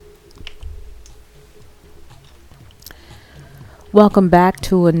Welcome back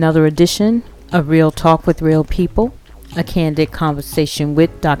to another edition of Real Talk with Real People, a candid conversation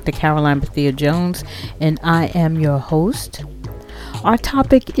with Dr. Caroline Bethea Jones, and I am your host. Our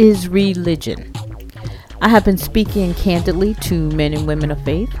topic is religion. I have been speaking candidly to men and women of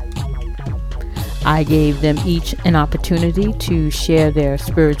faith. I gave them each an opportunity to share their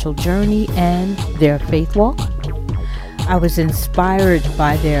spiritual journey and their faith walk. I was inspired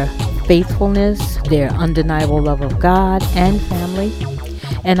by their faithfulness, their undeniable love of God and family,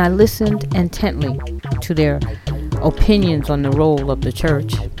 and I listened intently to their opinions on the role of the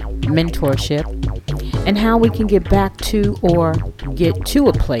church, mentorship, and how we can get back to or get to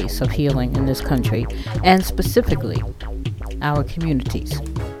a place of healing in this country, and specifically our communities.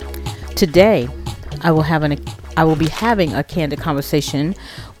 Today, I will be having a candid conversation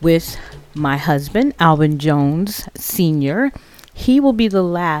with my husband, Alban Jones Sr. He will be the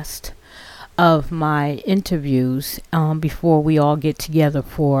last of my interviews before we all get together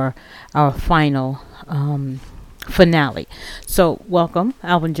for our final finale. So welcome,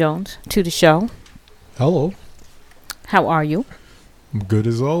 Alban Jones, to the show. Hello. How are you? I'm good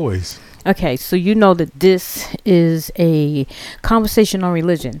as always. Okay, so you know that this is a conversation on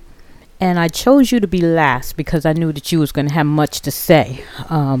religion. And I chose you to be last because I knew that you was going to have much to say.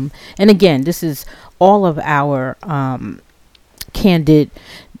 And again, this is all of our candid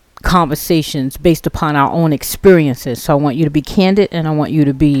conversations based upon our own experiences. So I want you to be candid, and I want you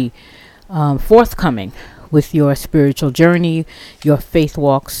to be forthcoming with your spiritual journey, your faith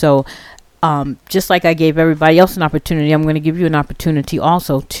walk. So just like I gave everybody else an opportunity, I'm going to give you an opportunity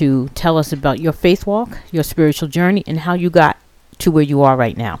also to tell us about your faith walk, your spiritual journey, and how you got to where you are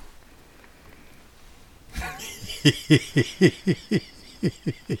right now.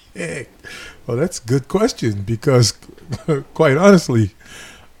 Well, that's a good question because, quite honestly,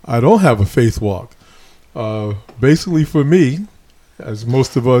 I don't have a faith walk. Basically, for me, as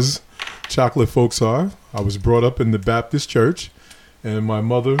most of us chocolate folks are, I was brought up in the Baptist church, and my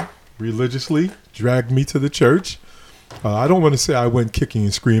mother religiously dragged me to the church. I don't want to say I went kicking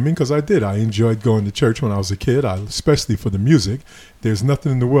and screaming because I did. I enjoyed going to church when I was a kid, especially for the music. There's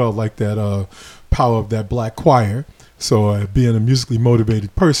nothing in the world like that power of that black choir. So being a musically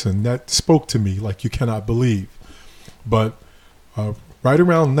motivated person, that spoke to me like you cannot believe. But right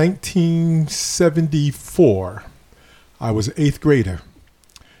around 1974, I was an 8th grader.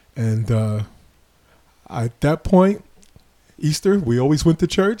 And at that point, Easter, we always went to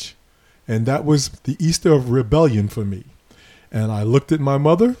church. And that was the Easter of rebellion for me. And I looked at my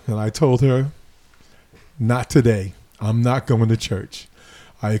mother and I told her, not today. I'm not going to church.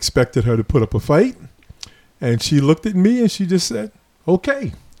 I expected her to put up a fight. And she looked at me and she just said,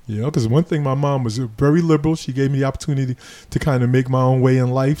 okay. Because one thing, my mom was very liberal. She gave me the opportunity to kind of make my own way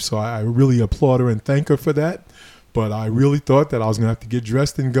in life. So I really applaud her and thank her for that. But I really thought that I was going to have to get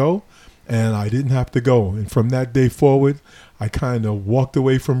dressed and go. And I didn't have to go. And from that day forward, I kind of walked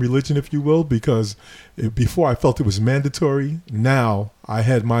away from religion, if you will, because before I felt it was mandatory. Now I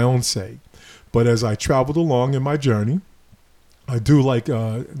had my own say. But as I traveled along in my journey, I do like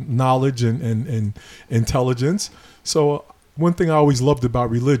knowledge and intelligence. So one thing I always loved about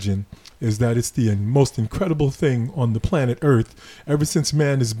religion is that it's the most incredible thing on the planet Earth. Ever since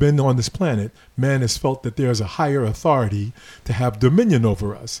man has been on this planet, man has felt that there's a higher authority to have dominion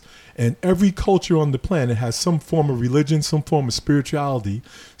over us. And every culture on the planet has some form of religion, some form of spirituality.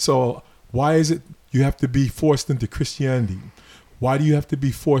 So why is it you have to be forced into Christianity? Why do you have to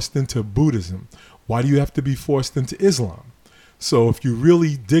be forced into Buddhism? Why do you have to be forced into Islam? So if you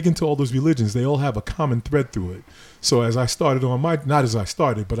really dig into all those religions, they all have a common thread through it. So as I started on my, not as I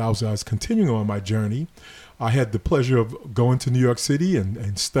started, but I was continuing on my journey, I had the pleasure of going to New York City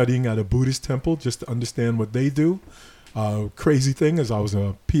and studying at a Buddhist temple just to understand what they do. Crazy thing is I was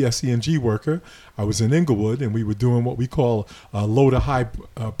a PSE&G worker. I was in Inglewood and we were doing what we call a low to high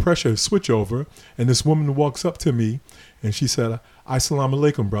pressure switchover. And this woman walks up to me and she said, "Assalamu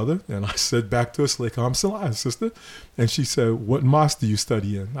alaikum, brother." And I said back to her, "Alaikum salam, sister." And she said, "What mosque do you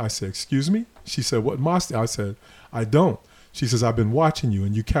study in?" I said, "Excuse me?" She said, "What mosque?" I said, "I don't." She says, "I've been watching you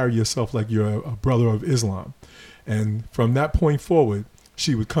and you carry yourself like you're a brother of Islam." And from that point forward,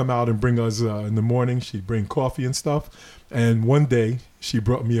 she would come out and bring us in the morning. She'd bring coffee and stuff. And one day she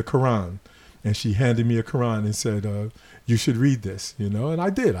brought me a Quran and she handed me a Quran and said, "You should read this," and I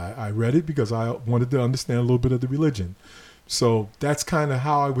did. I read it because I wanted to understand a little bit of the religion. So that's kind of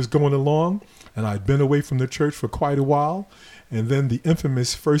how I was going along. And I'd been away from the church for quite a while. And then the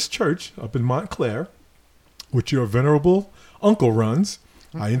infamous First Church up in Montclair, which your venerable uncle runs,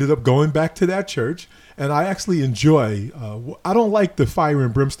 I ended up going back to that church, and I actually enjoy. I don't like the fire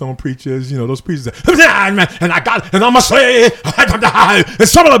and brimstone preachers. Those preachers that, and I got, and I'm gonna say, and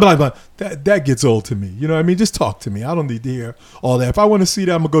so blah, blah, blah. That gets old to me. You know what I mean? Just talk to me. I don't need to hear all that. If I want to see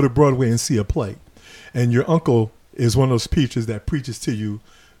that, I'm gonna go to Broadway and see a play. And your uncle is one of those preachers that preaches to you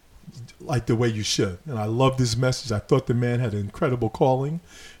like the way you should. And I love this message. I thought the man had an incredible calling.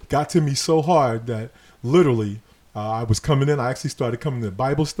 It got to me so hard that literally I was coming in. I actually started coming to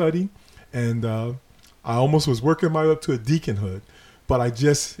Bible study, and I almost was working my way up to a deaconhood, but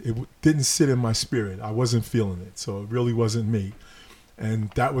it didn't sit in my spirit. I wasn't feeling it, so it really wasn't me.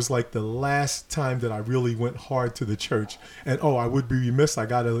 And that was like the last time that I really went hard to the church. And I would be remiss. I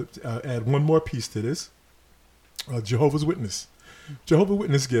got to add one more piece to this. Jehovah's Witness. Jehovah's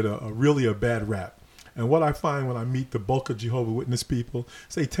Witness get a really bad rap. And what I find when I meet the bulk of Jehovah's Witness people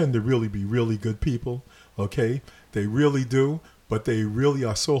is they tend to really be really good people. Okay, they really do, but they really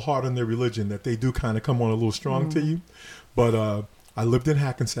are so hard on their religion that they do kind of come on a little strong to you. But I lived in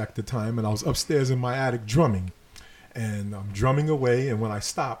Hackensack at the time, and I was upstairs in my attic drumming, and I'm drumming away, and when I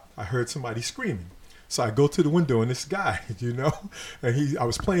stopped, I heard somebody screaming. So I go to the window, and this guy, and I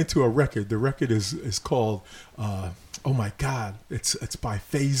was playing to a record. The record is called, oh my God, it's by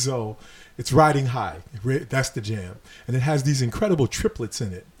Fazo. It's Riding High. That's the jam. And it has these incredible triplets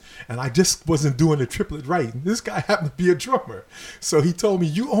in it. And I just wasn't doing the triplet right. And this guy happened to be a drummer. So he told me,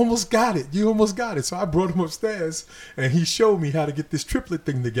 you almost got it. You almost got it. So I brought him upstairs, and he showed me how to get this triplet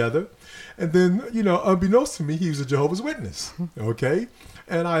thing together. And then, unbeknownst to me, he was a Jehovah's Witness. Okay.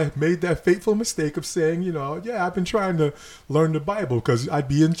 And I made that fateful mistake of saying, I've been trying to learn the Bible, because I'd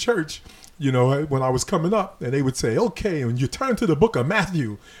be in church, when I was coming up, and they would say, okay, and you turn to the book of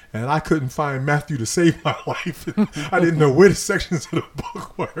Matthew. And I couldn't find Matthew to save my life. I didn't know where the sections of the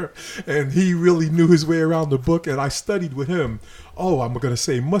book were. And he really knew his way around the book. And I studied with him. I'm going to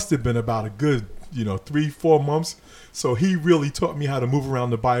say must have been about a good, 3-4 months. So he really taught me how to move around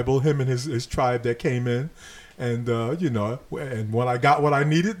the Bible, him and his tribe that came in. And, and when I got what I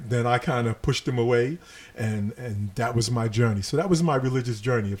needed, then I kind of pushed him away. And that was my journey. So that was my religious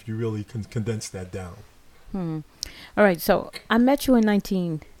journey, if you really can condense that down. All right. So I met you in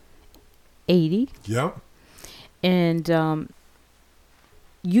 1980. Yep. And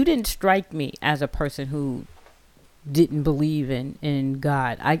you didn't strike me as a person who didn't believe in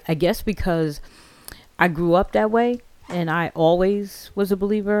God. I guess because I grew up that way. And I always was a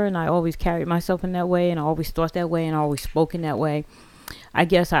believer, and I always carried myself in that way, and I always thought that way, and I always spoke in that way. I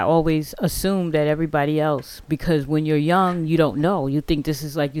guess I always assumed that everybody else, because when you're young, you don't know. You think this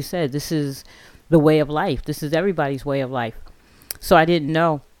is, like you said, this is the way of life. This is everybody's way of life. So I didn't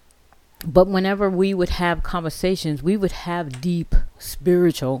know. But whenever we would have conversations, we would have deep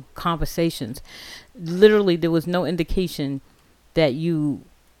spiritual conversations. Literally, there was no indication that you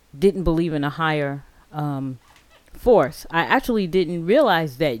didn't believe in a higher force. I actually didn't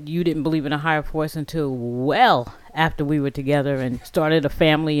realize that you didn't believe in a higher force until well after we were together and started a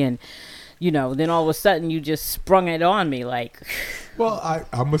family, and then all of a sudden you just sprung it on me like. Well,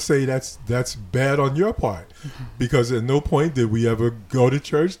 I'm gonna say that's bad on your part, because at no point did we ever go to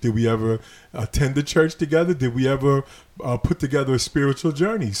church. Did we ever attend the church together? Did we ever put together a spiritual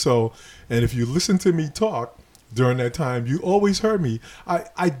journey? So, and if you listen to me talk during that time, you always heard me.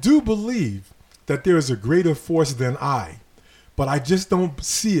 I do believe that there is a greater force than I, but I just don't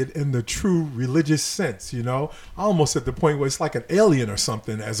see it in the true religious sense, almost at the point where it's like an alien or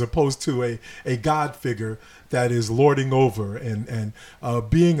something, as opposed to a God figure that is lording over and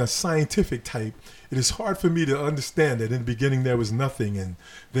being a scientific type. It is hard for me to understand that in the beginning there was nothing, and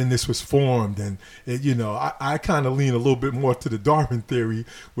then this was formed. And, I kind of lean a little bit more to the Darwin theory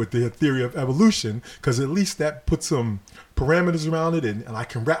with the theory of evolution, because at least that puts some parameters around it, and I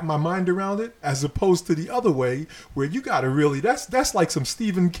can wrap my mind around it, as opposed to the other way where you got to really, that's like some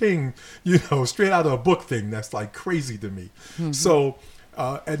Stephen King, straight out of a book thing. That's like crazy to me. Mm-hmm. So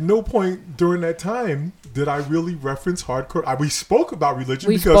at no point during that time did I really reference hardcore. We spoke about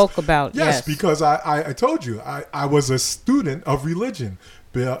religion. Yes, because I told you I was a student of religion.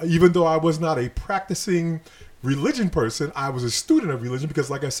 Even though I was not a practicing religion person, I was a student of religion,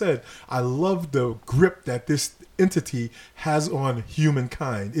 because like I said, I love the grip that this entity has on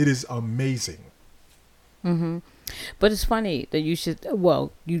humankind. It is amazing. Mm-hmm. But it's funny that you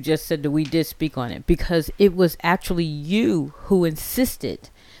just said that we did speak on it, because it was actually you who insisted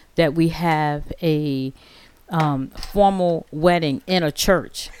that we have a formal wedding in a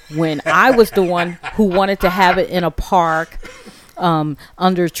church, when I was the one who wanted to have it in a park,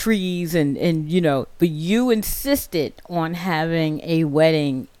 under trees, and but you insisted on having a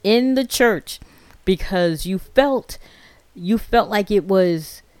wedding in the church because you felt you felt like it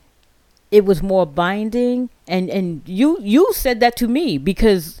was more binding, and you said that to me,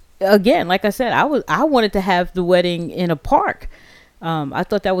 because again, like I said, I wanted to have the wedding in a park. I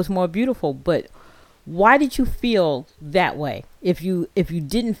thought that was more beautiful. But why did you feel that way? If you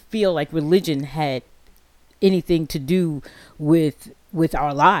didn't feel like religion had anything to do with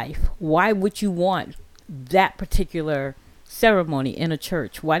our life, why would you want that particular ceremony in a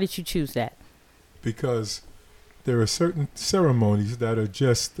church? Why did you choose that? Because there are certain ceremonies that are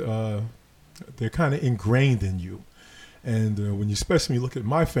just they're kind of ingrained in you. And when you especially look at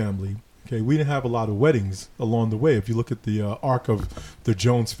my family, okay, we didn't have a lot of weddings along the way. If you look at the arc of the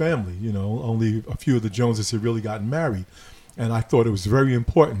Jones family, only a few of the Joneses had really gotten married. And I thought it was very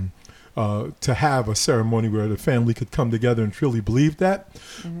important to have a ceremony where the family could come together and truly believe that.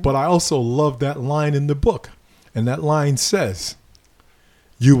 Mm-hmm. But I also love that line in the book. And that line says,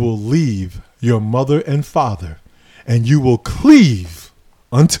 "You will leave your mother and father, and you will cleave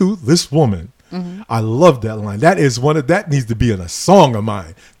unto this woman." Mm-hmm. I love that line. That needs to be in a song of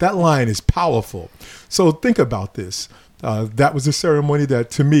mine. That line is powerful. So think about this. That was a ceremony that,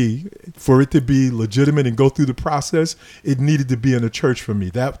 to me, for it to be legitimate and go through the process, it needed to be in a church for me.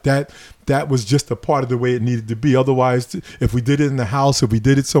 That was just a part of the way it needed to be. Otherwise, if we did it in the house, if we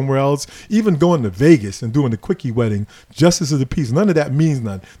did it somewhere else, even going to Vegas and doing the quickie wedding, justice of the peace, none of that means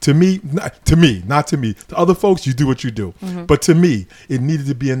nothing. To me, not to me. To other folks, you do what you do. Mm-hmm. But to me, it needed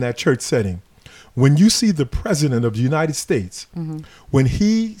to be in that church setting. When you see the president of the United States, mm-hmm. when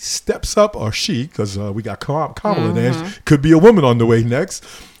he steps up, or she, because we got Kamala mm-hmm. there, could be a woman on the way next,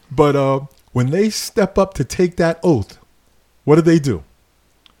 but when they step up to take that oath, what do?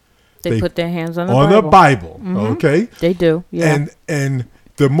 They put their hands on the Bible, mm-hmm. okay? They do, yeah. And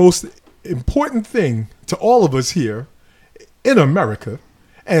the most important thing to all of us here in America,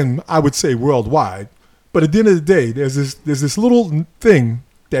 and I would say worldwide, but at the end of the day, there's this little thing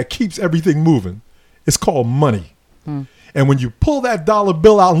that keeps everything moving. It's called money. Mm. And when you pull that dollar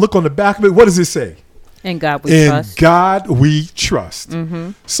bill out and look on the back of it, what does it say? In God we trust. In God we trust.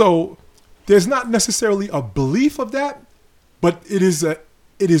 Mm-hmm. So there's not necessarily a belief of that, but it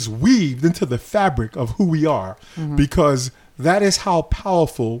is weaved into the fabric of who we are, mm-hmm. because that is how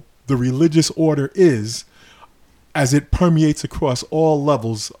powerful the religious order is, as it permeates across all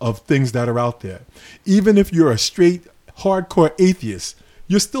levels of things that are out there. Even if you're a straight, hardcore atheist,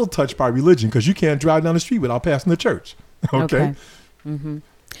 you're still touched by religion, because you can't drive down the street without passing the church. Okay. Mm-hmm.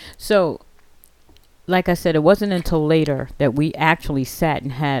 So, like I said, it wasn't until later that we actually sat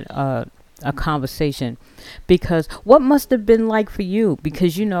and had a conversation, because what must have been like for you,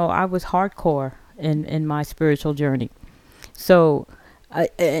 because, I was hardcore in my spiritual journey. So,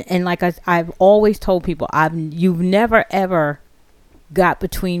 and like I've always told people, you've never, ever got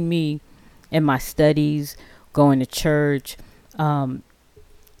between me and my studies, going to church,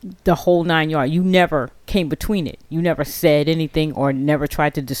 the whole 9 yards. You never came between it. You never said anything, or never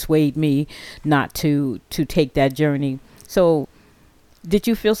tried to dissuade me not to take that journey. So did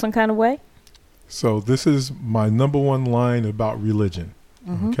you feel some kind of way? So this is my number one line about religion.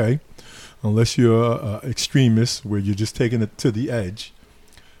 Mm-hmm. Okay. Unless you're an extremist where you're just taking it to the edge.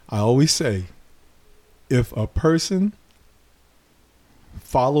 I always say, if a person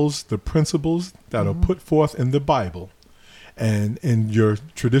follows the principles that mm-hmm. are put forth in the Bible, and in your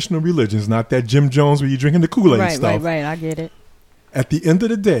traditional religions, not that Jim Jones where you're drinking the Kool-Aid stuff. Right, I get it. At the end of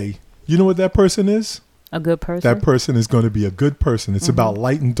the day, you know what that person is? A good person? That person is going to be a good person. It's mm-hmm. about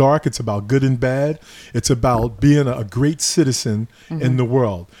light and dark. It's about good and bad. It's about being a great citizen mm-hmm. in the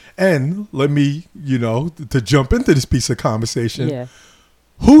world. And let me, to jump into this piece of conversation, yeah.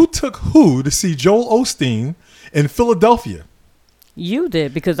 Who took who to see Joel Osteen in Philadelphia? You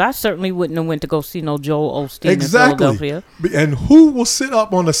did, because I certainly wouldn't have went to go see no Joel Osteen in Philadelphia. And who will sit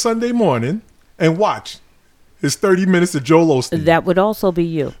up on a Sunday morning and watch his 30 minutes of Joel Osteen? That would also be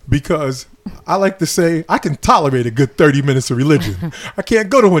you. Because I like to say I can tolerate a good 30 minutes of religion. I can't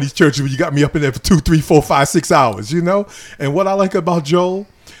go to one of these churches where you got me up in there for 2, 3, 4, 5, 6 hours, And what I like about Joel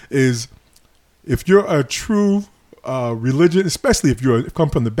is, if you're a true religion, especially if you come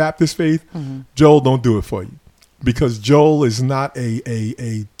from the Baptist faith, mm-hmm. Joel don't do it for you. Because Joel is not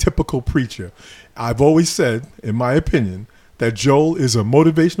a typical preacher. I've always said, in my opinion, that Joel is a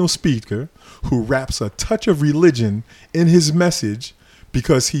motivational speaker who wraps a touch of religion in his message,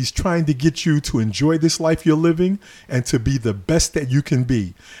 because he's trying to get you to enjoy this life you're living and to be the best that you can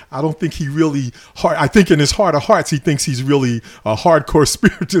be. I don't think I think in his heart of hearts, he thinks he's really a hardcore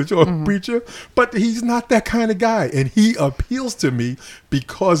spiritual mm-hmm. preacher, but he's not that kind of guy. And he appeals to me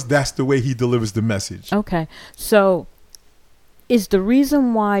because that's the way he delivers the message. Okay. So is the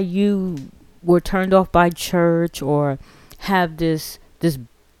reason why you were turned off by church, or have this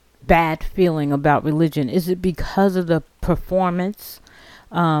bad feeling about religion? Is it because of the performance?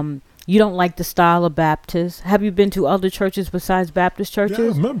 You don't like the style of Baptists? Have you been to other churches besides Baptist churches? Yeah,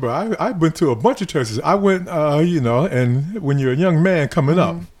 remember, I went to a bunch of churches. I went, and when you're a young man coming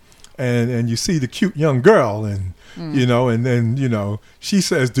up, and you see the cute young girl, and and then she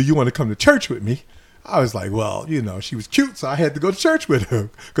says, "Do you want to come to church with me?" I was like, well, she was cute, so I had to go to church with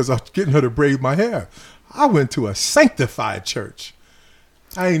her because I was getting her to braid my hair. I went to a sanctified church.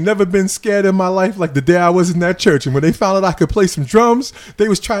 I ain't never been scared in my life like the day I was in that church. And when they found out I could play some drums, they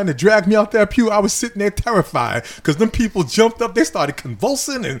was trying to drag me out that pew. I was sitting there terrified because them people jumped up. They started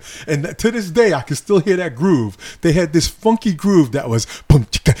convulsing. And to this day, I can still hear that groove. They had this funky groove that was boom,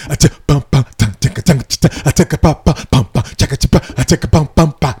 chicka, bum, bum,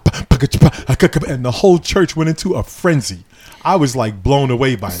 and the whole church went into a frenzy. I was like blown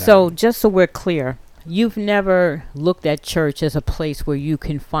away by that. So just so we're clear, you've never looked at church as a place where you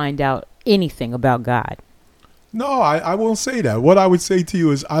can find out anything about God? No, I won't say that. What I would say to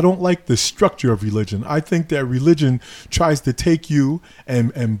you is I don't like the structure of religion. I think that religion tries to take you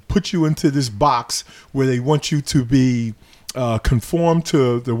and put you into this box where they want you to be conform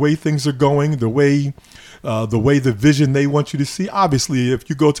to the way things are going, the way the vision they want you to see. Obviously, if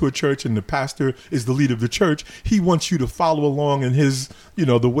you go to a church and the pastor is the leader of the church, he wants you to follow along in his,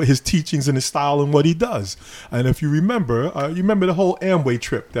 the way his teachings and his style and what he does. And if you remember the whole Amway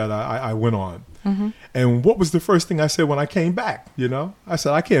trip that I went on. Mm-hmm. And what was the first thing I said when I came back? I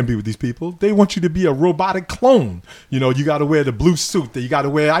said, I can't be with these people. They want you to be a robotic clone. You got to wear the blue suit that you got to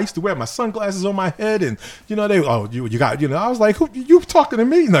wear. I used to wear my sunglasses on my head and, you got, I was like, who you talking to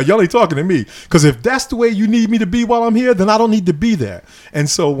me? No, y'all ain't talking to me. Because if that's the way you need me to be while I'm here, then I don't need to be there. And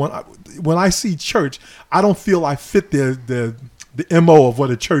so when I see church, I don't feel I fit the MO of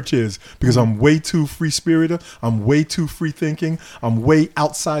what a church is because I'm way too free-spirited. I'm way too free-thinking. I'm way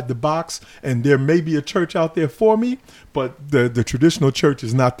outside the box. And there may be a church out there for me, but the traditional church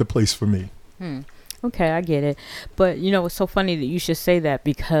is not the place for me. Okay, I get it. But, it's so funny that you should say that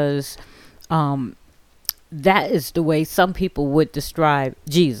because that is the way some people would describe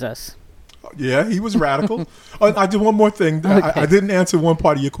Jesus. Yeah, he was radical. I did one more thing. Okay. I didn't answer one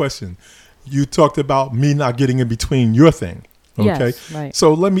part of your question. You talked about me not getting in between your thing. Okay. Yes, right.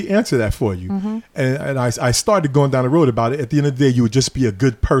 So let me answer that for you. Mm-hmm. And I started going down the road about it. At the end of the day, you would just be a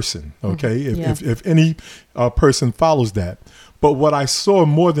good person. Okay. Mm-hmm. If any person follows that. But what I saw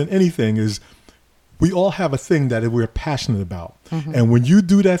more than anything is we all have a thing that we're passionate about. Mm-hmm. And when you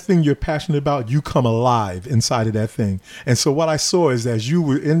do that thing you're passionate about, you come alive inside of that thing. And so what I saw is as you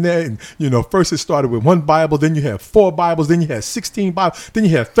were in there, and, first it started with one Bible, then you had 4 Bibles, then you had 16 Bibles, then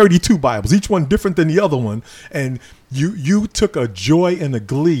you had 32 Bibles, each one different than the other one. And you took a joy and a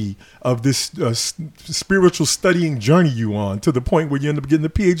glee of this spiritual studying journey you on to the point where you end up getting a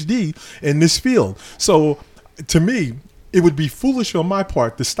PhD in this field. So to me, it would be foolish on my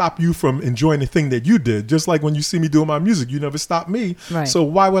part to stop you from enjoying the thing that you did. Just like when you see me doing my music, you never stop me. Right. So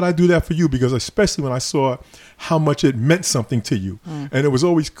why would I do that for you? Because especially when I saw how much it meant something to you. And it was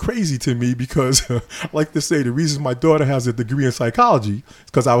always crazy to me because I like to say the reason my daughter has a degree in psychology is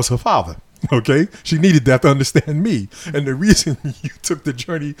because I was her father. Okay, she needed that to understand me, and the reason you took the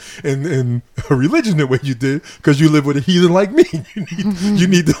journey in religion the way you did, because you live with a heathen like me. You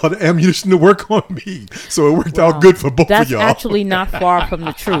need all the ammunition to work on me, so it worked out good for both of y'all. That's actually not far from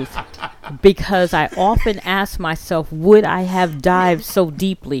the truth, because I often ask myself, would I have dived so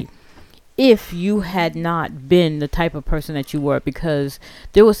deeply if you had not been the type of person that you were? Because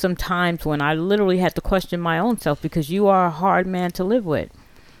there were some times when I literally had to question my own self, because you are a hard man to live with.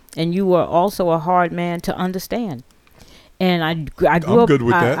 And you were also a hard man to understand. And I grew up. Good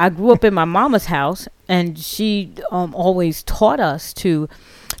with that. I grew up in my mama's house, and she always taught us to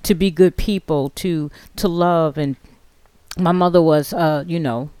be good people, to love. And my mother was,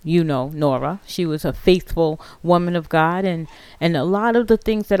 Nora. She was a faithful woman of God, and a lot of the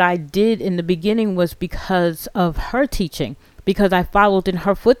things that I did in the beginning was because of her teaching. Because I followed in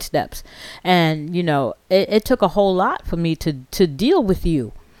her footsteps, and it took a whole lot for me to deal with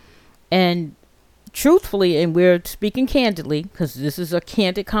you. And truthfully, and we're speaking candidly, because this is a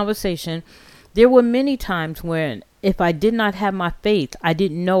candid conversation, there were many times when if I did not have my faith, I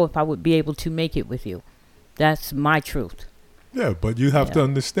didn't know if I would be able to make it with you. That's my truth. Yeah, but you have to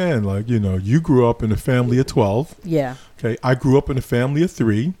understand, you grew up in a family of 12. Yeah. Okay, I grew up in a family of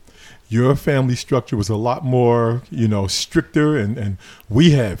 3. your family structure was a lot more, stricter, and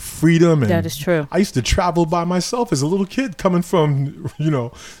we had freedom. And that is true. I used to travel by myself as a little kid coming from,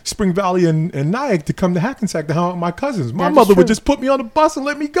 Spring Valley and Nyack to come to Hackensack to hang out with my cousins. My mother would just put me on a bus and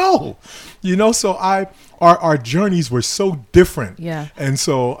let me go, so our journeys were so different. Yeah. And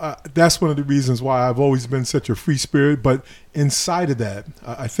so that's one of the reasons why I've always been such a free spirit. But inside of that,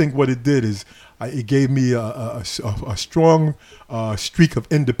 I think what it did is it gave me a strong streak of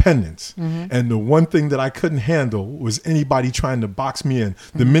independence. Mm-hmm. And the one thing that I couldn't handle was anybody trying to box me in.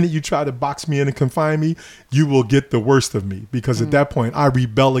 The minute you try to box me in and confine me, you will get the worst of me. Because at that point, I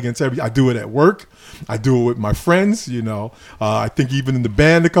rebel against I do it at work. I do it with my friends, I think even in the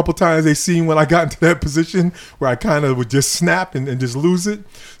band a couple times they seen when I got into that position where I kind of would just snap and just lose it.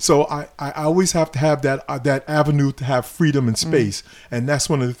 So I always have to have that avenue to have freedom and space. And that's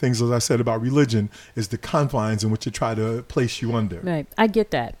one of the things, as I said, about religion is the confines in which it try to place you under. Right. I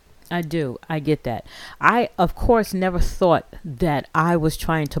get that. I do. I get that. I, of course, never thought that I was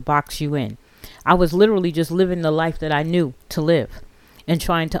trying to box you in. I was literally just living the life that I knew to live and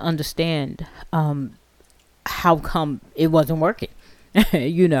trying to understand how come it wasn't working.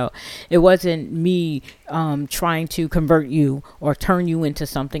 It wasn't me trying to convert you or turn you into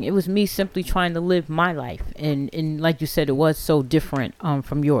something. It was me simply trying to live my life. And like you said, it was so different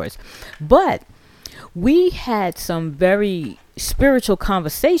from yours. But we had some very spiritual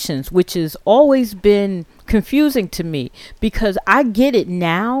conversations, which has always been confusing to me because I get it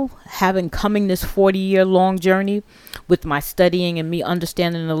now, having coming this 40-year long journey with my studying and me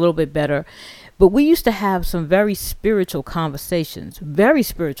understanding a little bit better. But we used to have some very spiritual conversations.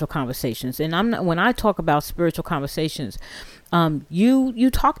 And I'm not, when I talk about spiritual conversations, you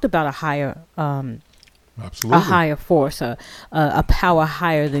talked about a higher Absolutely. A higher force, a power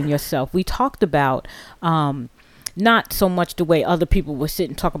higher than yourself. We talked about not so much the way other people would sit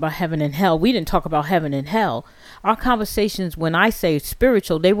and talk about heaven and hell. We didn't talk about heaven and hell. Our conversations, when I say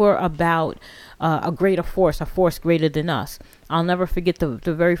spiritual, they were about a greater force, a force greater than us. I'll never forget the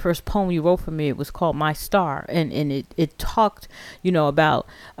very first poem you wrote for me. It was called My Star. And it talked, about,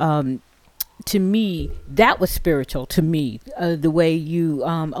 to me, that was spiritual to me, the way you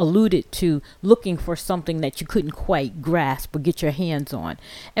alluded to looking for something that you couldn't quite grasp or get your hands on.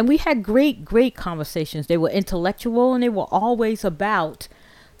 And we had great conversations. They were intellectual and they were always about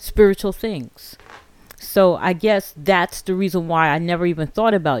spiritual things. So I guess that's the reason why I never even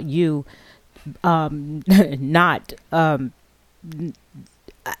thought about you not and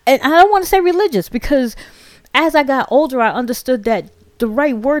I don't want to say religious, because as I got older, I understood that the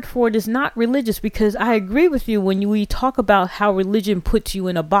right word for it is not religious, because I agree with you when we talk about how religion puts you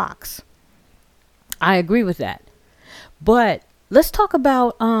in a box. I agree with that. But let's talk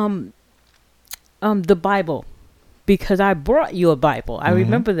about the Bible, because I brought you a Bible. I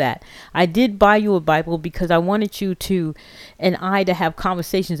remember that. I did buy you a Bible because I wanted you to and I to have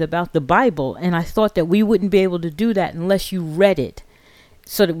conversations about the Bible, and I thought that we wouldn't be able to do that unless you read it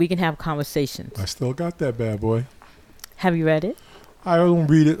so that we can have conversations. I still got that bad boy. Have you read it? I don't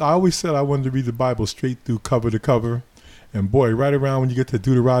read it. I always said I wanted to read the Bible straight through cover to cover. And boy, right around when you get to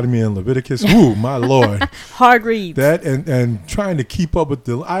Deuteronomy and Leviticus, ooh, my Lord. Hard reads. That and trying to keep up with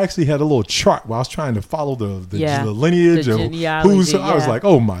I actually had a little chart where I was trying to follow the lineage of who's. I was like,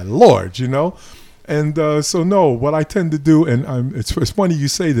 oh my Lord, And so no, what I tend to do, and it's funny you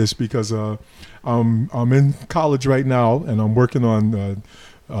say this because I'm in college right now and I'm working on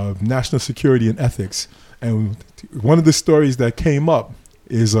national security and ethics. And one of the stories that came up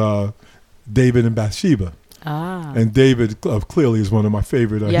is David and Bathsheba. Ah. And David clearly is one of my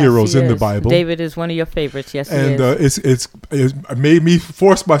favorite heroes in the Bible. David is one of your favorites. Yes, and he is. It made me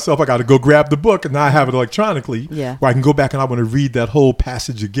force myself. I got to go grab the book, and now I have it electronically, where I can go back and I want to read that whole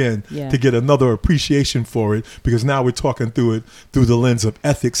passage again to get another appreciation for it. Because now we're talking through it through the lens of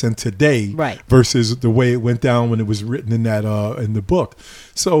ethics and today, versus the way it went down when it was written in that in the book.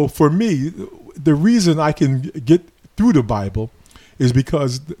 So for me, the reason I can get through the Bible is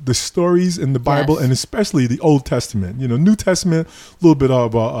because the stories in the Bible, and especially the Old Testament, New Testament, a little bit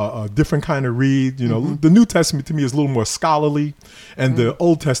of a different kind of read. The New Testament to me is a little more scholarly, and the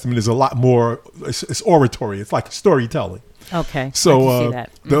Old Testament is a lot more, it's oratory. It's like storytelling. Okay. So I can see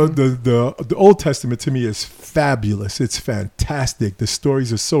that. The Old Testament to me is fabulous. It's fantastic. The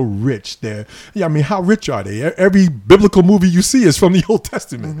stories are so rich there. Yeah, I mean, how rich are they? Every biblical movie you see is from the Old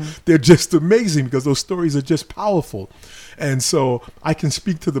Testament. They're just amazing because those stories are just powerful. And so I can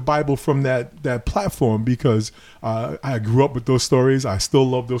speak to the Bible from that platform because I grew up with those stories. I still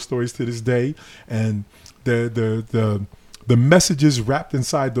love those stories to this day. And the the messages wrapped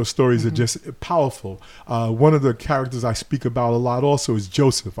inside those stories are just powerful. One of the characters I speak about a lot also is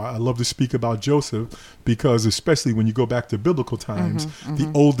Joseph. I love to speak about Joseph because, especially when you go back to biblical times,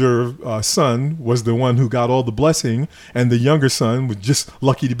 the older son was the one who got all the blessing, and the younger son was just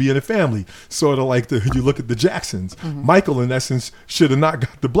lucky to be in a family. Sort of like you look at the Jacksons. Michael, in essence, should have not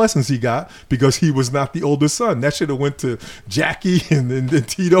got the blessings he got because he was not the older son. That should have went to Jackie and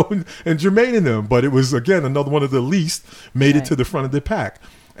Tito and Jermaine and them. But it was, again, another one of the least made it to the front of the pack.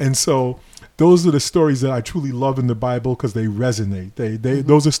 And so those are the stories that I truly love in the Bible because they resonate.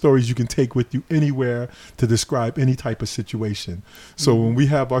 Those are stories you can take with you anywhere to describe any type of situation. So when we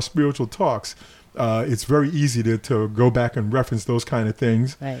have our spiritual talks, it's very easy to go back and reference those kind of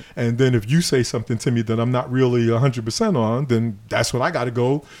things. Right. And then if you say something to me that I'm not really 100% on, then that's when I got to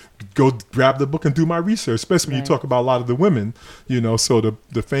go grab the book and do my research, especially when you talk about a lot of the women, so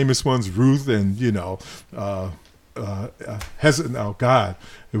the famous ones, Ruth and, oh God,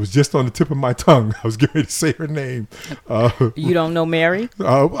 it was just on the tip of my tongue. I was getting ready to say her name. You don't know Mary?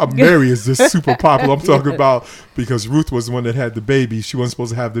 Mary is just super popular. I'm talking about because Ruth was the one that had the baby. She wasn't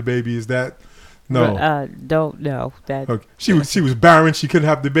supposed to have the baby. Is that? No. Don't know that. Okay. She was barren. She couldn't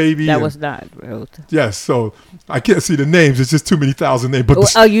have the baby. That was not Ruth. Yes. So I can't see the names. It's just too many thousand names.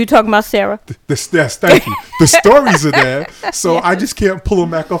 But you talking about Sarah? Yes, thank you. The stories are there. So I just can't pull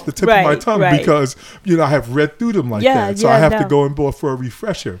them back off the tip of my tongue because, I have read through them like that. So I have to go and board for a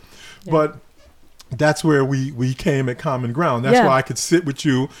refresher. Yeah. But that's where we came at common ground. That's why I could sit with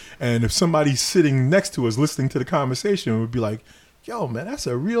you. And if somebody's sitting next to us listening to the conversation, it would be like, yo, man, that's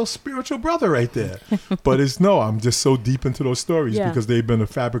a real spiritual brother right there. But I'm just so deep into those stories because they've been a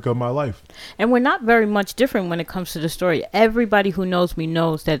fabric of my life. And we're not very much different when it comes to the story. Everybody who knows me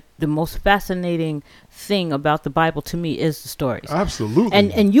knows that the most fascinating thing about the Bible to me is the stories. Absolutely.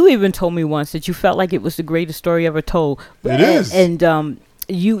 And you even told me once that you felt like it was the greatest story ever told. It is. And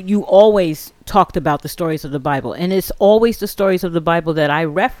you always talked about the stories of the Bible, and it's always the stories of the Bible that I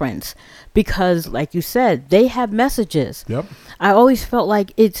reference because, like you said, they have messages. Yep. I always felt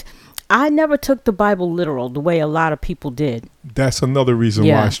like I never took the Bible literal the way a lot of people did. That's another reason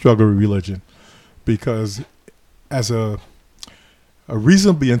why I struggle with religion, because as a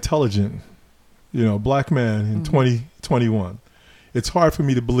reasonably intelligent, black man in 2021, it's hard for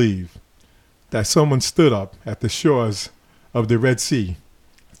me to believe that someone stood up at the shores of the Red Sea,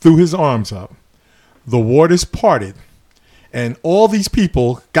 threw his arms up, the waters parted, and all these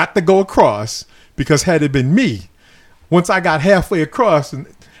people got to go across because had it been me, once I got halfway across, and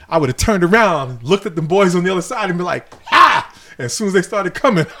I would have turned around, looked at the boys on the other side and be like, ha! And as soon as they started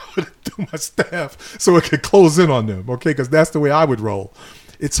coming, I would have threw my staff so it could close in on them, okay? Because that's the way I would roll.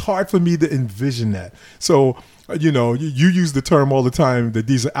 It's hard for me to envision that. So, you use the term all the time that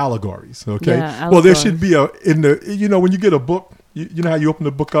these are allegories, okay? Yeah, allegories. Well, there should be when you get a book, you know how you open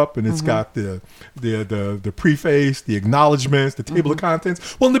the book up and it's got the preface, the acknowledgments, the table of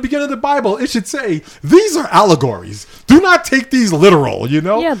contents. Well, in the beginning of the Bible, it should say, these are allegories. Do not take these literal,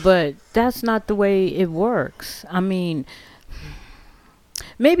 Yeah, but that's not the way it works. I mean,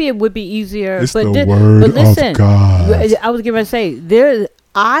 maybe it would be easier. It's the word of God. I was going to say,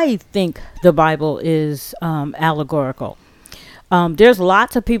 I think the Bible is allegorical. There's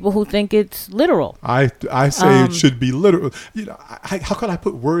lots of people who think it's literal. I say it should be literal. How can I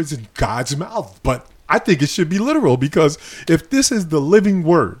put words in God's mouth? But I think it should be literal because if this is the living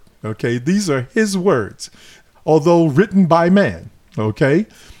word, okay, these are his words, although written by man, okay,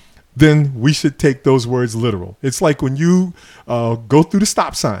 then we should take those words literal. It's like when you go through the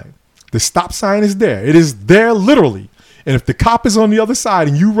stop sign. The stop sign is there. It is there literally. And if the cop is on the other side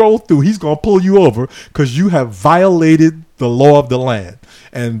and you roll through, he's going to pull you over because you have violated the law of the land.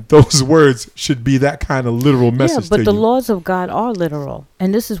 And those words should be that kind of literal message to you. Yeah, but the laws of God are literal.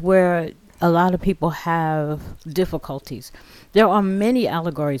 And this is where a lot of people have difficulties. There are many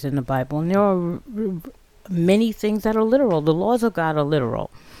allegories in the Bible, and there are many things that are literal. The laws of God are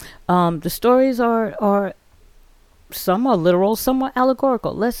literal. The stories are some are literal, some are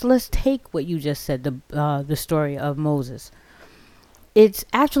allegorical. Let's take what you just said, the story of Moses. It's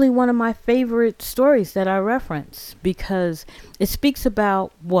actually one of my favorite stories that I reference because it speaks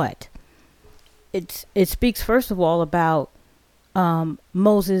about what? It speaks first of all about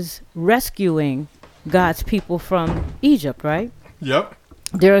Moses rescuing God's people from Egypt, right? Yep.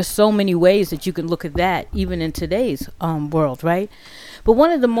 There are so many ways that you can look at that, even in today's world, right? But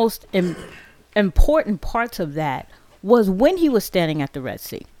one of the most important parts of that was when he was standing at the Red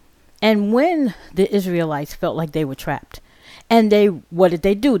Sea and when the Israelites felt like they were trapped. And what did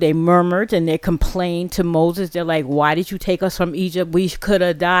they do? They murmured and they complained to Moses. They're like, why did you take us from Egypt? We could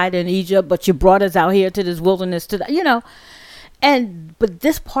have died in Egypt, but you brought us out here to this wilderness But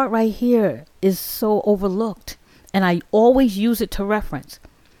this part right here is so overlooked, and I always use it to reference.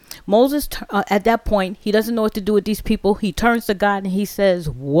 Moses, at that point, he doesn't know what to do with these people. He turns to God and he says,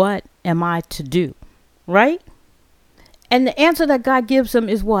 "What am I to do?" Right? And the answer that God gives him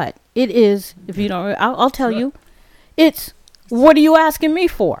is what? It is, if you don't, I'll tell you, it's, "What are you asking me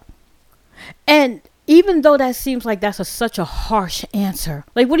for?" And even though that seems like that's such a harsh answer,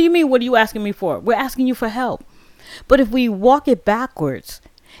 like, what do you mean, what are you asking me for? We're asking you for help. But if we walk it backwards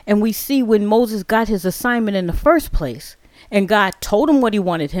and we see when Moses got his assignment in the first place, and God told him what he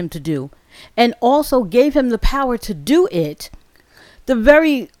wanted him to do, and also gave him the power to do it, the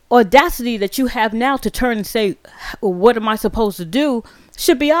very audacity that you have now to turn and say, "What am I supposed to do?"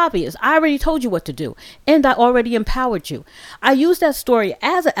 should be obvious. I already told you what to do, and I already empowered you. I use that story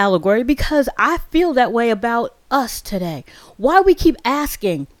as an allegory because I feel that way about us today. Why we keep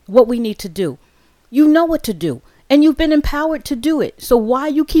asking what we need to do? You know what to do, and you've been empowered to do it. So why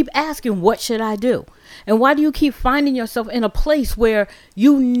you keep asking, "What should I do?" And why do you keep finding yourself in a place where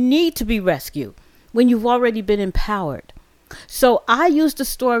you need to be rescued when you've already been empowered? So I use the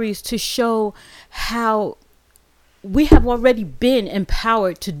stories to show how we have already been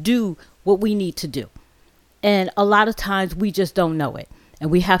empowered to do what we need to do. And a lot of times we just don't know it,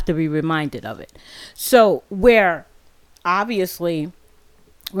 and we have to be reminded of it. So where obviously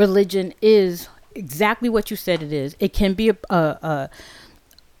religion is exactly what you said it is, it can be a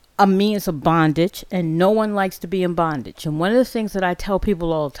means of bondage, and no one likes to be in bondage. And one of the things that I tell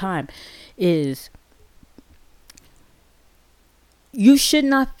people all the time is you should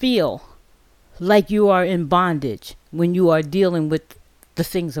not feel like you are in bondage when you are dealing with the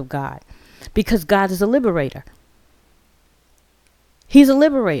things of God, because God is a liberator. He's a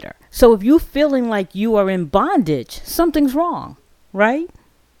liberator. So if you're feeling like you are in bondage, something's wrong, right?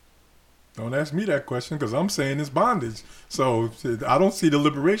 Don't ask me that question, because I'm saying it's bondage. So I don't see the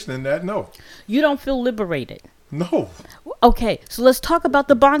liberation in that. No. You don't feel liberated. No. Okay, so let's talk about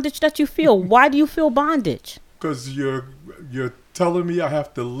the bondage that you feel. Why do you feel bondage? Because you're telling me I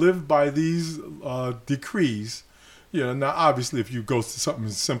have to live by these decrees. Now obviously if you go to something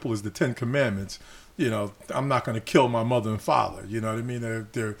as simple as the 10 Commandments, I'm not going to kill my mother and father. You know what I mean?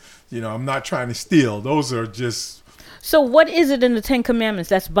 They're I'm not trying to steal. Those are just. So what is it in the 10 Commandments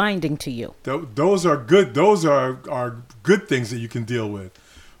that's binding to you? Those are good. Those are good things that you can deal with.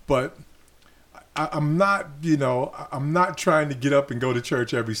 But I'm not, I'm not trying to get up and go to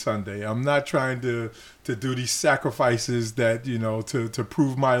church every Sunday. I'm not trying to do these sacrifices that, to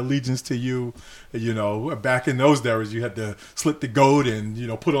prove my allegiance to you. Back in those days, you had to slit the goat and,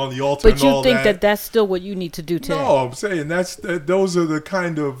 put on the altar and all that. But you think that that's still what you need to do today? No, I'm saying those are the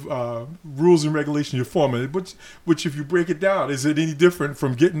kind of rules and regulations you're forming. Which, if you break it down, is it any different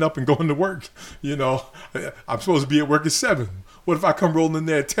from getting up and going to work? I'm supposed to be at work at 7. What if I come rolling in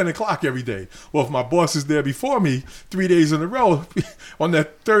there at 10 o'clock every day? Well, if my boss is there before me 3 days in a row, on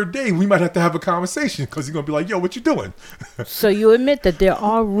that third day, we might have to have a conversation, because he's going to be like, "Yo, what you doing?" So you admit that there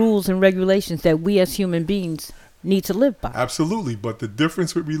are rules and regulations that we as human beings need to live by. Absolutely. But the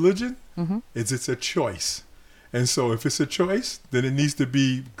difference with religion is it's a choice. And so if it's a choice, then it needs to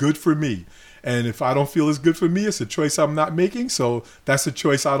be good for me. And if I don't feel it's good for me, it's a choice I'm not making. So that's a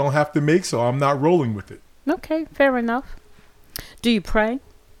choice I don't have to make. So I'm not rolling with it. Okay, fair enough. Do you pray?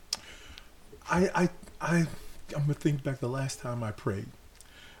 I'm going to think back the last time I prayed.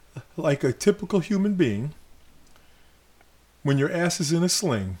 Like a typical human being, when your ass is in a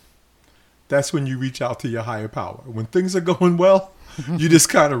sling, that's when you reach out to your higher power. When things are going well, you just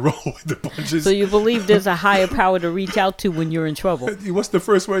kind of roll with the punches. So you believe there's a higher power to reach out to when you're in trouble? What's the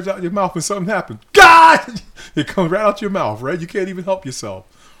first words out of your mouth when something happens? God! It comes right out your mouth, right? You can't even help yourself.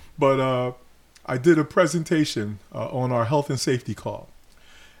 But I did a presentation on our health and safety call.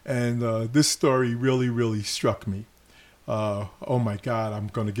 And this story really, really struck me. Oh my God, I'm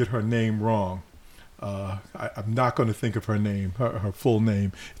going to get her name wrong. I'm not going to think of her name, her full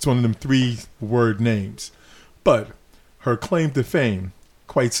name. It's one of them 3-word names. But her claim to fame,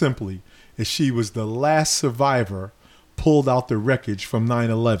 quite simply, is she was the last survivor pulled out the wreckage from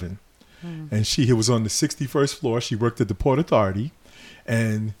 9/11. And she was on the 61st floor. She worked at the Port Authority.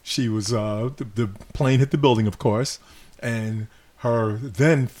 And she was, the plane hit the building, of course. And her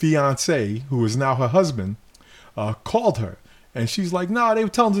then fiance, who is now her husband, called her. And she's like, "Nah, they were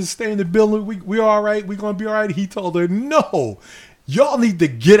telling us to stay in the building. We're all right. We're going to be all right." He told her, "No, y'all need to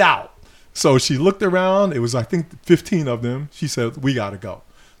get out." So she looked around. It was, I think, 15 of them. She said, "We got to go."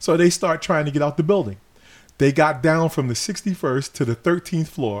 So they start trying to get out the building. They got down from the 61st to the 13th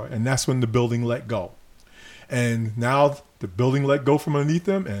floor, and that's when the building let go. And now the building let go from underneath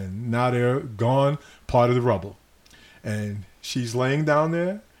them, and now they're gone, part of the rubble. And she's laying down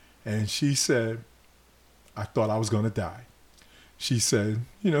there, and she said, I thought I was going to die. She said,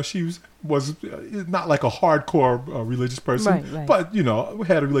 she was not like a hardcore religious person, Right. but,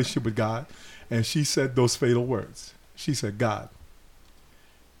 had a relationship with God. And she said those fatal words. She said, God,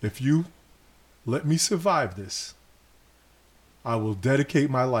 if you let me survive this, I will dedicate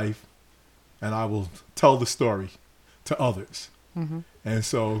my life and I will tell the story to others. Mm-hmm. And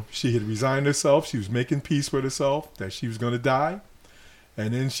so she had resigned herself. She was making peace with herself that she was going to die.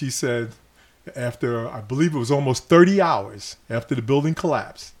 And then she said, after, I believe it was almost 30 hours after the building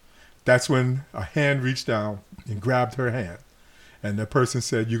collapsed, that's when a hand reached down and grabbed her hand. And the person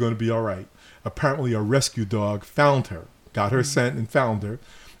said, you're going to be all right. Apparently a rescue dog found her, got her scent and found her,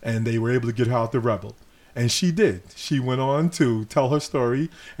 and they were able to get her out the rubble. And she did. She went on to tell her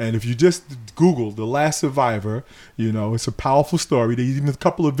story. And if you just Google The Last Survivor, it's a powerful story. There's even a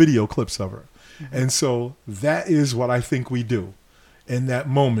couple of video clips of her. Mm-hmm. And so that is what I think we do in that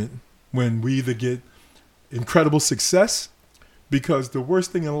moment when we either get incredible success, because the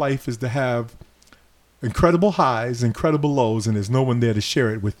worst thing in life is to have incredible highs, incredible lows, and there's no one there to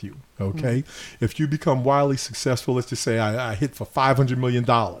share it with you, okay? Mm-hmm. If you become wildly successful, let's just say I hit for $500 million.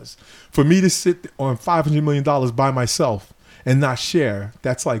 For me to sit on $500 million by myself and not share,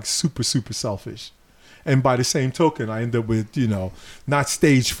 that's like super, super selfish. And by the same token, I end up with, not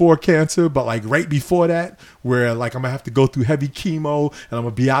stage 4 cancer, but like right before that, where like I'm going to have to go through heavy chemo and I'm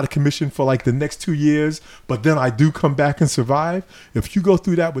going to be out of commission for like the next 2 years. But then I do come back and survive. If you go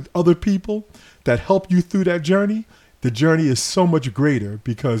through that with other people that help you through that journey, the journey is so much greater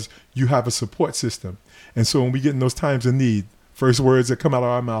because you have a support system. And so when we get in those times of need, first words that come out of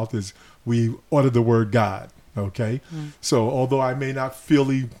our mouth is we utter the word God. Okay. So although I may not feel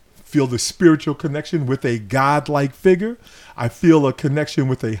the spiritual connection with a God-like figure, I feel a connection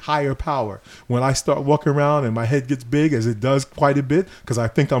with a higher power. When I start walking around and my head gets big, as it does quite a bit, because I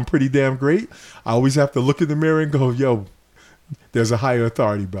think I'm pretty damn great, I always have to look in the mirror and go, yo, there's a higher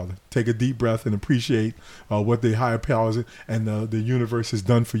authority, brother. Take a deep breath and appreciate what the higher powers and the universe has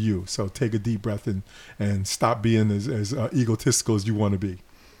done for you. So take a deep breath and stop being as egotistical as you want to be.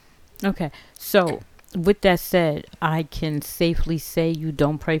 Okay. So with that said, I can safely say you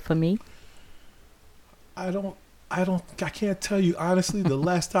don't pray for me? I can't tell you honestly the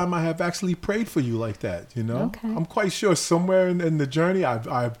last time I have actually prayed for you like that, Okay. I'm quite sure somewhere in the journey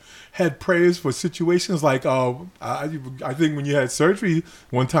I've had prayers for situations like, I think when you had surgery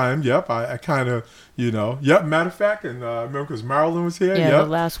one time, I kind of, matter of fact, and I remember because Marilyn was here. Yeah, the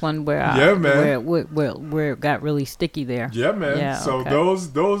last one where it got really sticky there. Yeah, man. Yeah, so okay.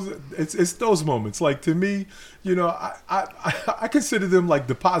 those it's those moments. Like to me, I consider them like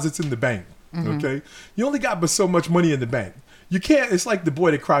deposits in the bank. Mm-hmm. Okay, you only got but so much money in the bank. You can't. It's like the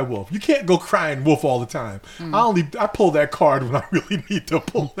boy that cried wolf. You can't go crying wolf all the time. I pull that card when I really need to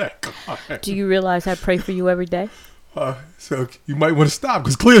pull that card. Do you realize I pray for you every day? So you might want to stop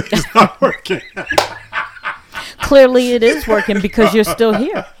because clearly it's not working. Clearly it is working because you're still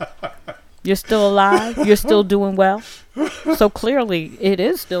here. You're still alive. You're still doing well. So clearly it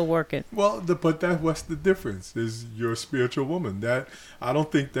is still working. Well, but what's the difference? Is you're a spiritual woman. That I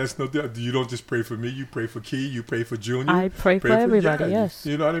don't think that's no. You don't just pray for me. You pray for Key. You pray for Junior. I pray for everybody. Yes.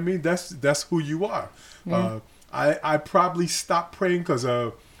 You know what I mean? That's who you are. Yeah. I probably stopped praying because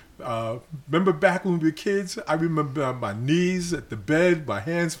remember back when we were kids? I remember my knees at the bed, my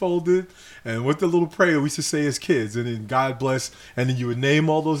hands folded, and with the little prayer we used to say as kids, and then God bless, and then you would name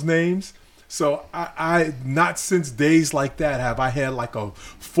all those names. So I not since days like that have I had like a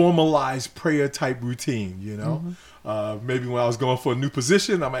formalized prayer type routine, Mm-hmm. Maybe when I was going for a new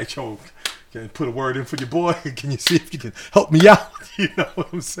position, I'm like, yo, can you put a word in for your boy? Can you see if you can help me out? You know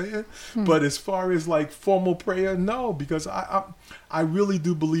what I'm saying? Mm-hmm. But as far as like formal prayer, no, because I really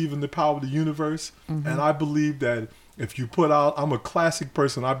do believe in the power of the universe. Mm-hmm. And I believe that if you put out, I'm a classic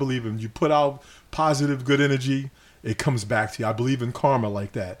person. I believe in you put out positive, good energy, it comes back to you. I believe in karma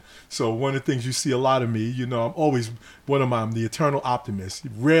like that. So one of the things you see a lot of me, I'm always, I'm the eternal optimist.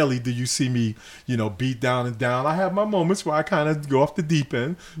 Rarely do you see me, beat down and down. I have my moments where I kind of go off the deep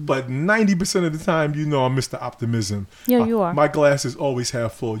end, but 90% of the time, I'm Mr. Optimism. Yeah, you are. My glass is always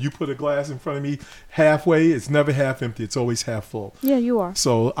half full. You put a glass in front of me halfway, it's never half empty. It's always half full. Yeah, you are.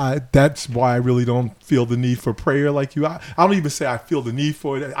 So that's why I really don't feel the need for prayer like you. I don't even say I feel the need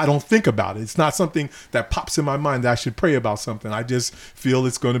for it. I don't think about it. It's not something that pops in my mind that I should pray about something. I just feel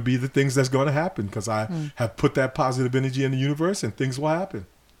it's going to be the things that's going to happen because I have put that positive energy in the universe and things will happen.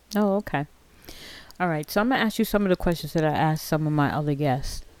 Oh, okay. All right. So I'm going to ask you some of the questions that I asked some of my other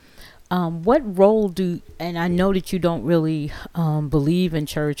guests. What role and I know that you don't really believe in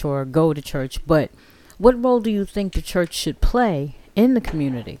church or go to church, but What role do you think the church should play in the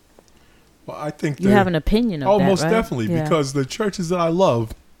community? Well, I think you have an opinion of that, most right? Definitely, because the churches that I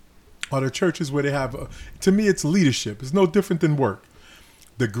love are the churches where they have, to me, it's leadership. It's no different than work.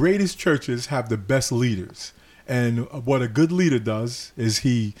 The greatest churches have the best leaders. And what a good leader does is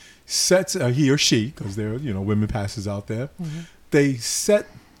he sets, he or she, because there are, women pastors out there, they set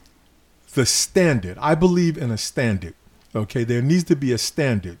the standard. I believe in a standard. Okay, there needs to be a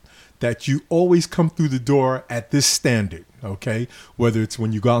standard that you always come through the door at this standard. Okay, whether it's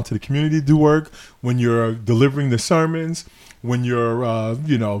when you go out to the community to do work, when you're delivering the sermons, when you're,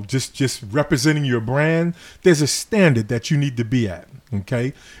 just representing your brand, there's a standard that you need to be at.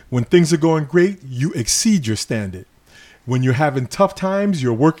 Okay, when things are going great, you exceed your standard. When you're having tough times,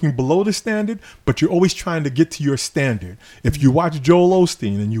 you're working below the standard, but you're always trying to get to your standard. If you watch Joel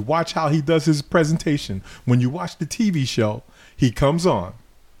Osteen and you watch how he does his presentation, when you watch the TV show, he comes on.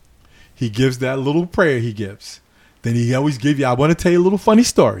 He gives that little prayer he gives. Then he always gives you, I want to tell you a little funny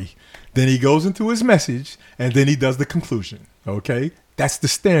story. Then he goes into his message, and then he does the conclusion. Okay? That's the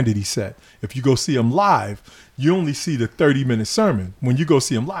standard he set. If you go see him live, you only see the 30-minute sermon. When you go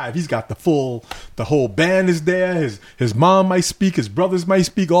see him live, he's got the whole band is there. His mom might speak, his brothers might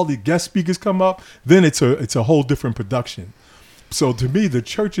speak, all the guest speakers come up. Then it's a whole different production. So to me, the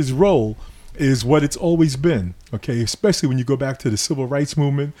church's role is what it's always been, okay? Especially when you go back to the civil rights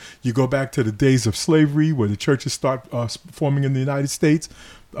movement, you go back to the days of slavery where the churches start forming in the United States.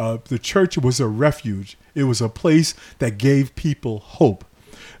 The church was a refuge. It was a place that gave people hope.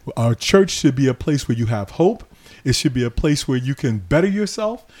 Our church should be a place where you have hope. It should be a place where you can better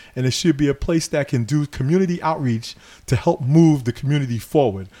yourself, and it should be a place that can do community outreach to help move the community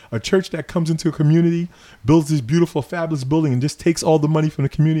forward. A church that comes into a community, builds this beautiful, fabulous building, and just takes all the money from the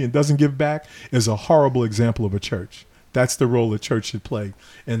community and doesn't give back is a horrible example of a church. That's the role the church should play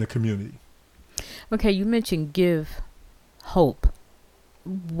in the community. Okay, you mentioned give hope.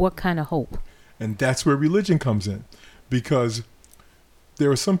 What kind of hope? And that's where religion comes in, because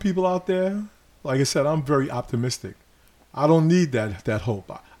there are some people out there, like I said, I'm very optimistic. I don't need that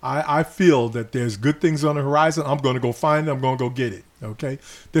hope. I feel that there's good things on the horizon. I'm going to go find it. I'm going to go get it. Okay.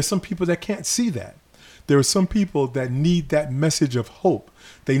 There's some people that can't see that. There are some people that need that message of hope.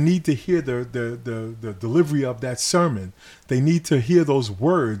 They need to hear the delivery of that sermon. They need to hear those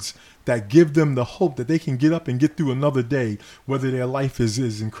words that give them the hope that they can get up and get through another day, whether their life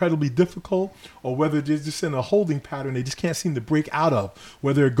is incredibly difficult or whether they're just in a holding pattern they just can't seem to break out of,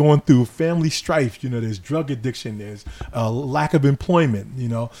 whether they're going through family strife, there's drug addiction, there's a lack of employment,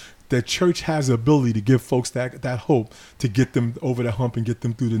 The church has the ability to give folks that hope to get them over the hump and get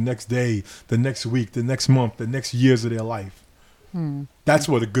them through the next day, the next week, the next month, the next years of their life. That's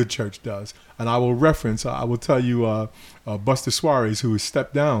what a good church does. And I will tell you Buster Suarez, who has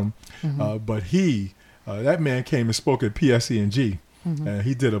stepped down, but that man came and spoke at PSE&G.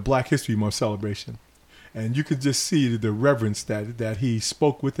 He did a Black History Month celebration. And you could just see the reverence that he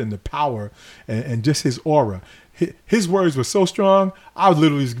spoke with and the power and just his aura. His words were so strong, I was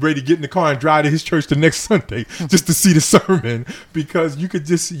literally ready to get in the car and drive to his church the next Sunday just to see the sermon, because you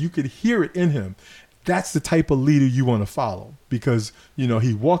could hear it in him. That's the type of leader you want to follow, because,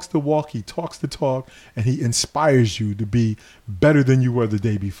 he walks the walk, he talks the talk, and he inspires you to be better than you were the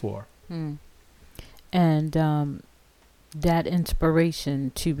day before. And that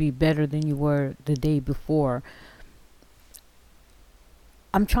inspiration to be better than you were the day before,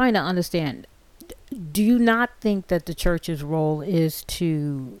 I'm trying to understand, do you not think that the church's role is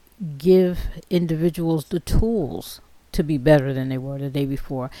to give individuals the tools to be better than they were the day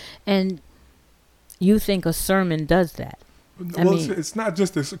before? And you think a sermon does that? It's not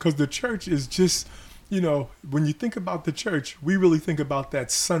just this, because the church is just, when you think about the church, we really think about that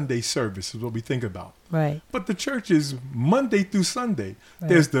Sunday service is what we think about. Right. But the church is Monday through Sunday. Right.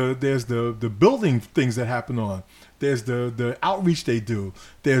 There's the building things that happen on. There's the outreach they do.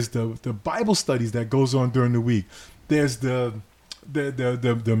 There's the Bible studies that goes on during the week. There's the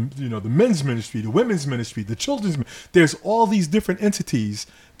men's ministry, the women's ministry, the children's. There's all these different entities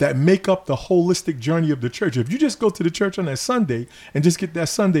that make up the holistic journey of the church. If you just go to the church on that Sunday and just get that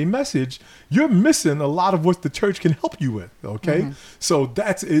Sunday message, you're missing a lot of what the church can help you with. Okay, so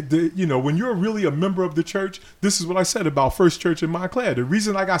that's it. When you're really a member of the church, this is what I said about First Church in Montclair. The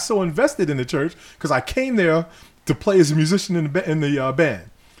reason I got so invested in the church because I came there to play as a musician in the band.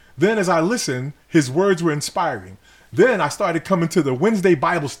 Then, as I listened, his words were inspiring. Then I started coming to the Wednesday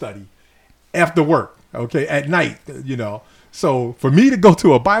Bible study after work, at night, So for me to go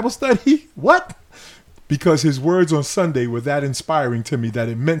to a Bible study, what? because his words on Sunday were that inspiring to me that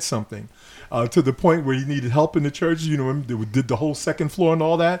it meant something. To the point where he needed help in the church, did the whole second floor and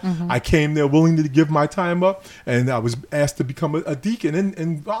all that. I came there willing to give my time up, and I was asked to become a deacon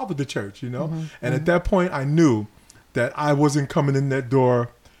involved with the church, And at that point, I knew that I wasn't coming in that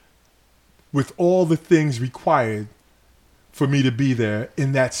door with all the things required for me to be there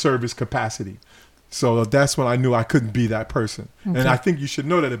in that service capacity. So that's when I knew I couldn't be that person. Okay. And I think you should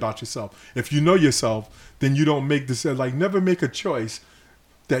know that about yourself. If you know yourself, then you don't make this, never make a choice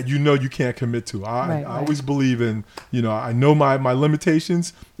that you can't commit to. I always believe in, I know my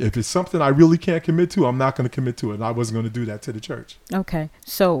limitations. If it's something I really can't commit to, I'm not going to commit to it. And I wasn't going to do that to the church. Okay.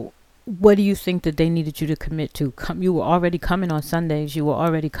 So what do you think that they needed you to commit to? You were already coming on Sundays. You were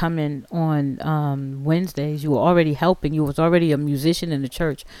already coming on Wednesdays. You were already helping. You was already a musician in the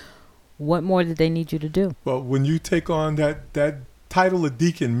church. What more did they need you to do? Well, when you take on that title of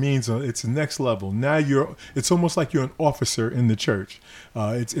deacon means it's the next level. Now it's almost like you're an officer in the church.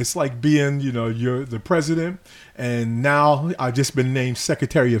 It's like being, you're the president, and now I've just been named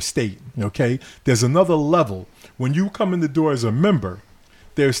Secretary of State. Okay, there's another level. When you come in the door as a member,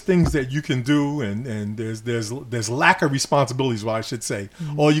 there's things that you can do, and there's lack of responsibilities, what I should say.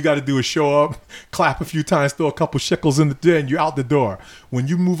 Mm-hmm. All you got to do is show up, clap a few times, throw a couple shekels in the door, and you're out the door. When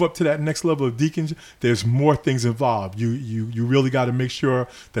you move up to that next level of deacons, there's more things involved. You really got to make sure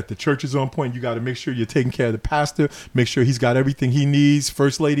that the church is on point. You got to make sure you're taking care of the pastor, make sure he's got everything he needs.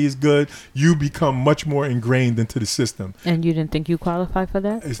 First lady is good. You become much more ingrained into the system. And you didn't think you qualified for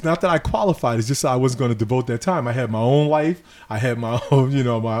that? It's not that I qualified. It's just I wasn't going to devote that time. I had my own life. I had my own,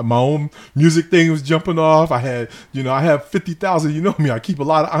 my own music thing was jumping off. I had, I have 50,000, me, I keep a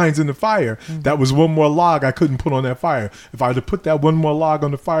lot of irons in the fire. Mm-hmm. That was one more log I couldn't put on that fire. If I had to put that one more log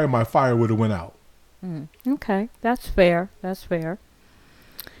on the fire, my fire would have went out. Okay. That's fair. What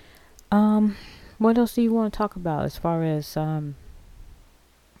else do you want to talk about as far as,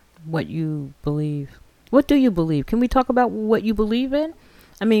 what you believe? What do you believe? Can we talk about what you believe in?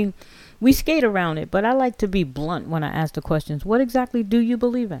 I mean, we skate around it, but I like to be blunt when I ask the questions. What exactly do you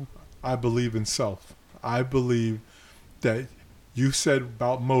believe in? I believe in self. I believe that you said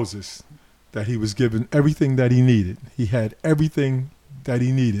about Moses that he was given everything that he needed. He had everything that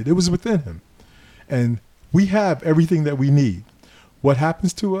he needed. It was within him. And we have everything that we need. What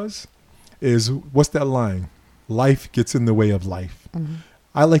happens to us is, what's that line? Life gets in the way of life. Mm-hmm.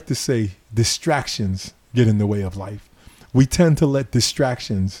 I like to say distractions get in the way of life. We tend to let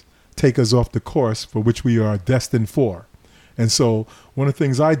distractions take us off the course for which we are destined for. And so one of the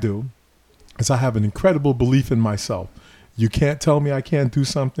things I do is I have an incredible belief in myself. You can't tell me I can't do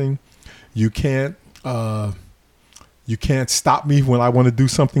something. You can't stop me when I want to do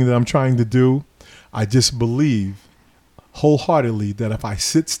something that I'm trying to do. I just believe wholeheartedly that if I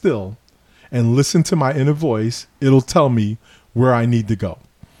sit still and listen to my inner voice, it'll tell me where I need to go.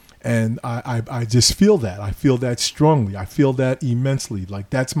 And I just feel that. I feel that strongly. I feel that immensely. Like,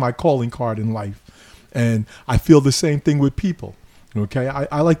 that's my calling card in life. And I feel the same thing with people. Okay.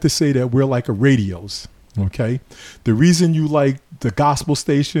 I like to say that we're like a radios. Okay. The reason you like the gospel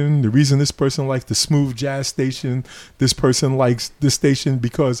station, the reason this person likes the smooth jazz station, this person likes this station,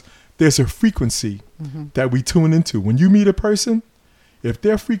 because there's a frequency that we tune into. When you meet a person, if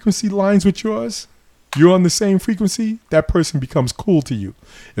their frequency lines with yours, you're on the same frequency, that person becomes cool to you.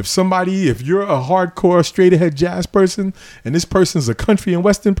 If you're a hardcore, straight ahead jazz person and this person's a country and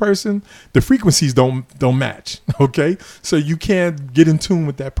western person, the frequencies don't match. Okay. So you can't get in tune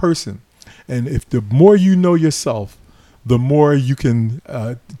with that person. And if the more you know yourself, the more you can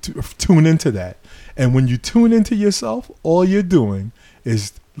tune into that. And when you tune into yourself, all you're doing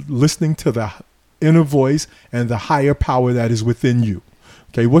is listening to the inner voice and the higher power that is within you.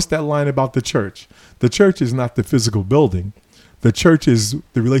 Okay, what's that line about the church? The church is not the physical building. The church is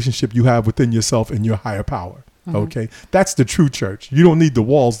the relationship you have within yourself and your higher power. Mm-hmm. Okay, that's the true church. You don't need the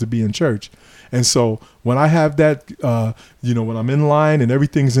walls to be in church. And so when I have that, when I'm in line and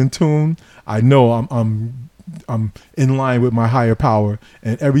everything's in tune, I know I'm in line with my higher power,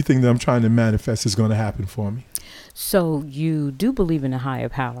 and everything that I'm trying to manifest is going to happen for me. So you do believe in a higher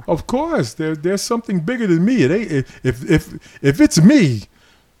power? Of course, there's something bigger than me. It ain't if it's me,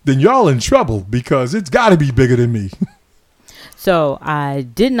 then y'all in trouble, because it's got to be bigger than me. So I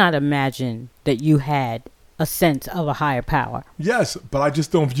did not imagine that you had a sense of a higher power. Yes, but I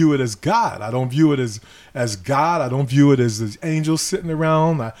just don't view it as God. I don't view it as God. I don't view it as this angel sitting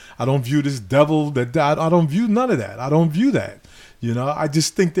around. I don't view this devil that died. I don't view none of that. I don't view that. I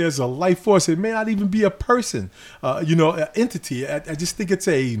just think there's a life force. It may not even be a person, an entity. I just think it's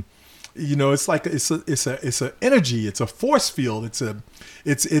It's like it's a energy. It's a force field.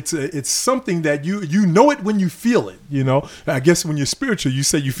 It's something that you know it when you feel it. I guess when you're spiritual, you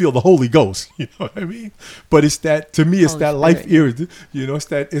say you feel the Holy Ghost. You know what I mean? But it's that, to me, it's Holy that life Spirit,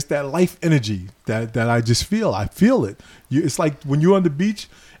 era. It's that life energy that I just feel. I feel it. It's like when you're on the beach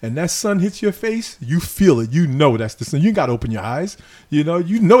and that sun hits your face, you feel it. You know that's the sun. You got to open your eyes. You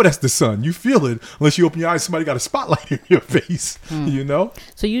know that's the sun. You feel it. Unless you open your eyes, somebody got a spotlight in your face.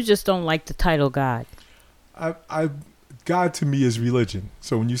 So you just don't like the title God. God to me is religion.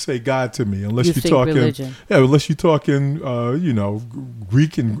 So when you say God to me, unless You you're think talking, religion. unless you're talking,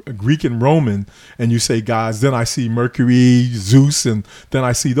 Greek and Roman, and you say gods, then I see Mercury, Zeus, and then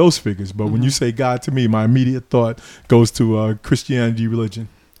I see those figures. But when you say God to me, my immediate thought goes to Christianity, religion.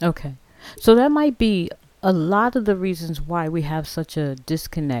 Okay. So that might be a lot of the reasons why we have such a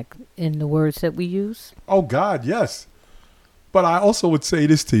disconnect in the words that we use. Oh God, yes. But I also would say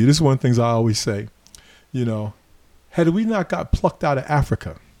this to you. This is one of the things I always say. Had we not got plucked out of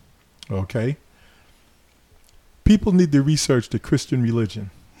Africa, okay, people need to research the Christian religion.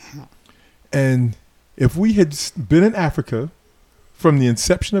 And if we had been in Africa from the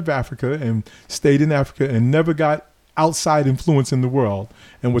inception of Africa and stayed in Africa and never got outside influence in the world,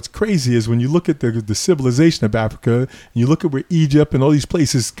 and what's crazy is when you look at the civilization of Africa, and you look at where Egypt and all these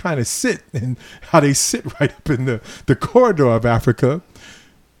places kind of sit and how they sit right up in the corridor of Africa,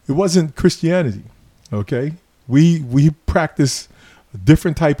 it wasn't Christianity, okay? We practice a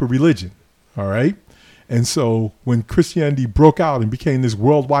different type of religion, all right? And so when Christianity broke out and became this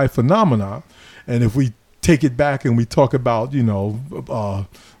worldwide phenomenon, and if we take it back and we talk about, what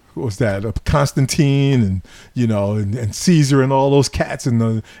was that, Constantine and Caesar and all those cats and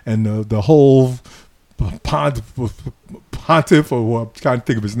the whole pontiff, or I'm trying to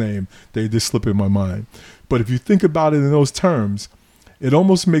think of his name. They just slip in my mind. But if you think about it in those terms, it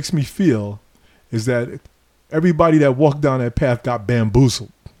almost makes me feel is that everybody that walked down that path got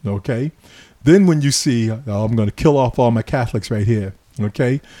bamboozled, okay? Then when you see, I'm going to kill off all my Catholics right here,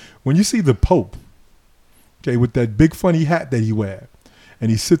 okay? When you see the Pope, okay, with that big funny hat that he wears,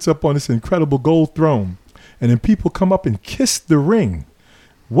 and he sits up on this incredible gold throne, and then people come up and kiss the ring.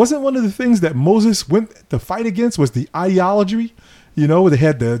 Wasn't one of the things that Moses went to fight against was the ideology? They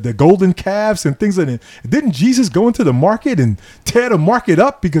had the golden calves and things like that. Didn't Jesus go into the market and tear the market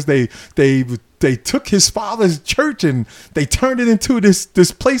up because they took his father's church and they turned it into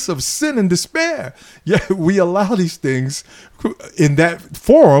this place of sin and despair? Yeah, we allow these things in that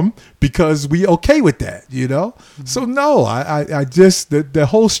forum because we okay with that, Mm-hmm. So no, I just the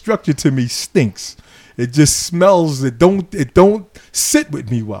whole structure to me stinks. It just smells. It don't sit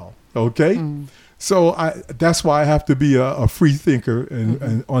with me well. Okay. Mm. So that's why I have to be a free thinker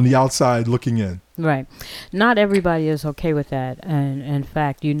and on the outside looking in. Right. Not everybody is okay with that. And in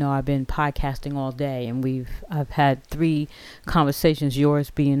fact, I've been podcasting all day and I've had 3 conversations, yours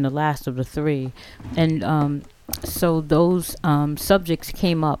being the last of the 3. And so those subjects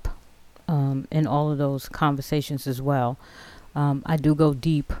came up in all of those conversations as well. I do go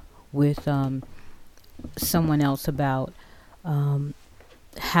deep with someone else about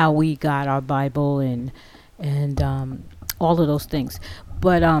how we got our Bible and all of those things.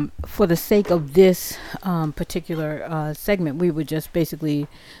 But for the sake of this particular segment, we were just basically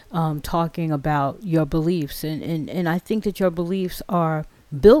talking about your beliefs. And I think that your beliefs are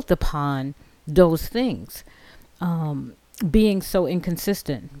built upon those things, being so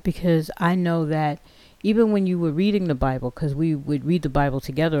inconsistent. Because I know that even when you were reading the Bible, because we would read the Bible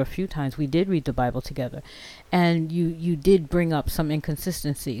together a few times, we did read the Bible together, and you did bring up some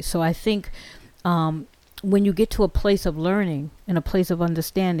inconsistency. So I think when you get to a place of learning and a place of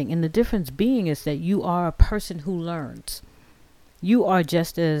understanding, and the difference being is that you are a person who learns. You are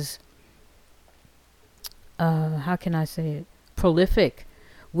just as, how can I say it, prolific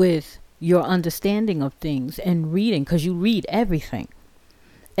with your understanding of things and reading, because you read everything.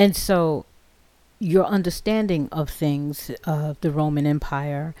 And so your understanding of things, the Roman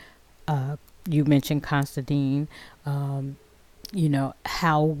Empire, you mentioned Constantine,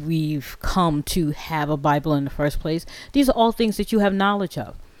 how we've come to have a Bible in the first place. These are all things that you have knowledge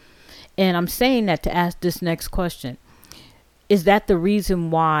of. And I'm saying that to ask this next question. Is that the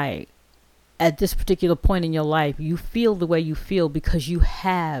reason why at this particular point in your life you feel the way you feel, because you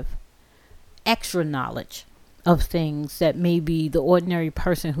have extra knowledge of things that maybe the ordinary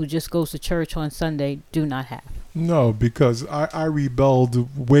person who just goes to church on Sunday do not have? No, because I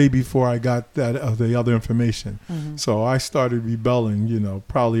rebelled way before I got that the other information. Mm-hmm. So I started rebelling,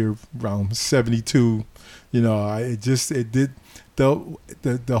 probably around 72. The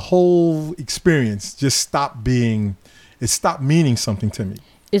whole experience just stopped meaning something to me.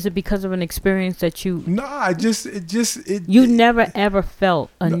 Is it because of an experience that you? No, You never ever felt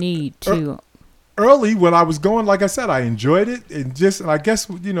a need to. Early when I was going, like I said, I enjoyed it, and I guess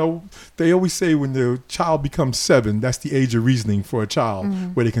they always say when the child becomes 7, that's the age of reasoning for a child,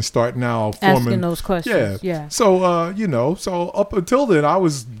 where they can start now forming Asking those questions. Yeah. So so up until then, I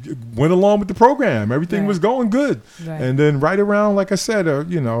went along with the program. Everything was going good, and then right around, like I said,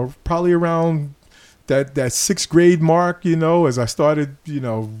 probably around that 6th grade mark, as I started,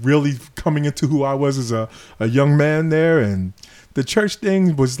 really coming into who I was as a young man there. And the church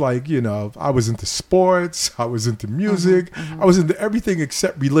thing was like, I was into sports, I was into music, I was into everything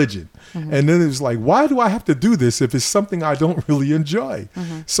except religion. And then it was like, why do I have to do this if it's something I don't really enjoy?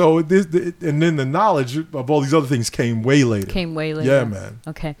 So and then the knowledge of all these other things came way later. Yeah, man.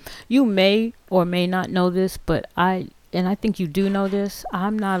 Okay. You may or may not know this, but I think you do know this,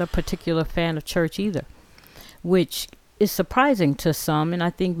 I'm not a particular fan of church either, which is surprising to some, and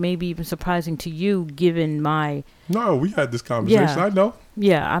I think maybe even surprising to you, given my... No, we had this conversation, I know.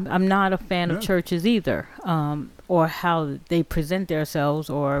 Yeah, I'm not a fan of churches either, or how they present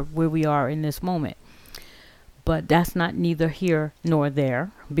themselves or where we are in this moment. But that's not neither here nor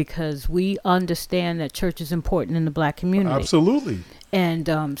there, because we understand that church is important in the Black community. Absolutely.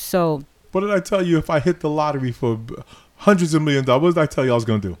 And so... What did I tell you if I hit the lottery for hundreds of millions of dollars? What did I tell you I was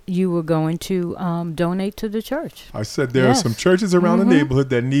going to do? You were going to donate to the church. I said there are some churches around the neighborhood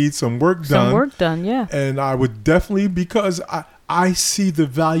that need some work done. Some work done, yeah. And I would definitely, because I see the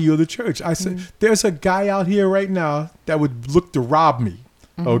value of the church. I said, there's a guy out here right now that would look to rob me,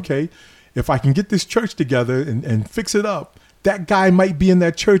 okay? If I can get this church together and fix it up, that guy might be in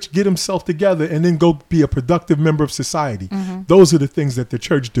that church, get himself together, and then go be a productive member of society. Those are the things that the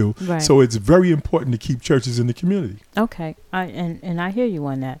church do. Right. So it's very important to keep churches in the community. Okay, and I hear you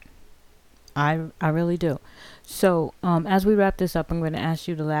on that. I really do. So as we wrap this up, I'm going to ask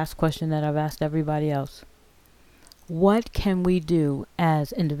you the last question that I've asked everybody else. What can we do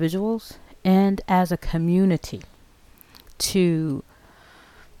as individuals and as a community to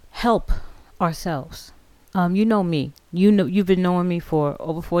help ourselves? You know me. You've been knowing me for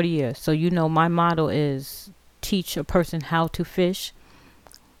over 40 years. So my motto is teach a person how to fish,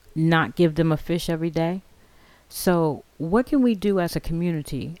 not give them a fish every day. So what can we do as a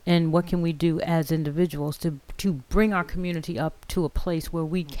community, and what can we do as individuals to bring our community up to a place where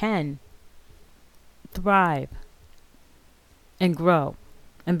we can thrive and grow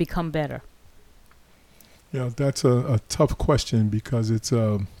and become better? That's a tough question, because it's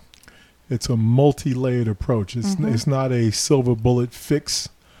a multi-layered approach. It's not a silver bullet fix.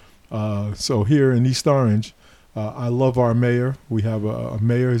 So here in East Orange, I love our mayor. We have a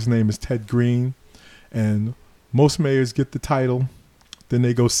mayor. His name is Ted Green. And most mayors get the title. Then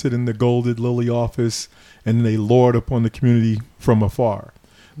they go sit in the Golden Lily office, and they lord upon the community from afar.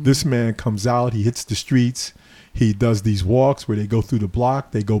 This man comes out. He hits the streets. He does these walks where they go through the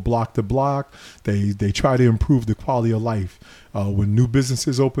block. They go block to block. They try to improve the quality of life. When new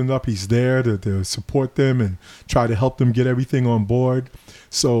businesses open up, he's there to support them and try to help them get everything on board.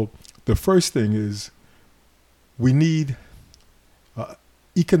 So the first thing is we need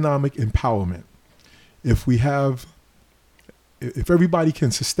economic empowerment. If everybody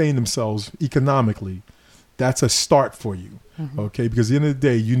can sustain themselves economically, that's a start for you, okay? Because at the end of the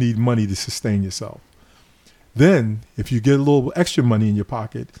day, you need money to sustain yourself. Then, if you get a little extra money in your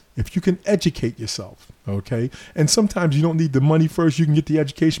pocket, if you can educate yourself, okay? And sometimes you don't need the money first. You can get the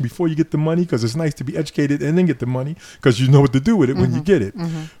education before you get the money, because it's nice to be educated and then get the money, because you know what to do with it when you get it.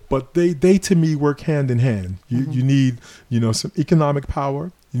 But they to me work hand in hand. You need, some economic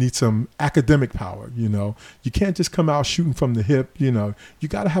power. You need some academic power. You can't just come out shooting from the hip. You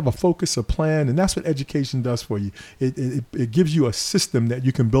got to have a focus, a plan, and that's what education does for you. It gives you a system that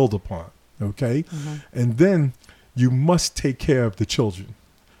you can build upon. Okay. And then you must take care of the children.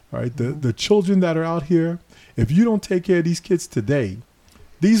 All right. The children that are out here, if you don't take care of these kids today,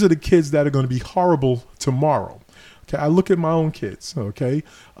 these are the kids that are going to be horrible tomorrow. Okay. I look at my own kids. Okay.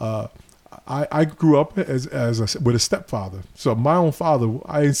 I grew up with a stepfather. So my own father,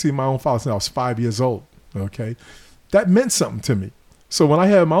 I didn't see my own father since I was 5 years old. Okay. That meant something to me. So when I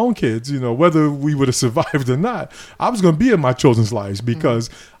had my own kids, whether we would have survived or not, I was going to be in my children's lives, because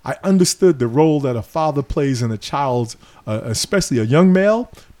I understood the role that a father plays in a child's, especially a young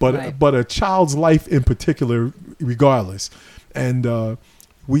male, but a child's life in particular, regardless. And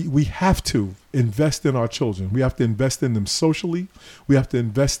we have to invest in our children. We have to invest in them socially. We have to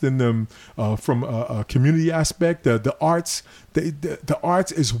invest in them from a community aspect. The arts, the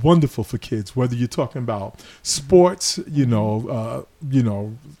arts is wonderful for kids. Whether you're talking about sports,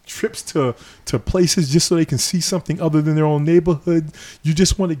 trips to places just so they can see something other than their own neighborhood. You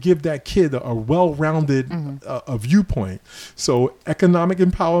just want to give that kid a well-rounded a viewpoint. So economic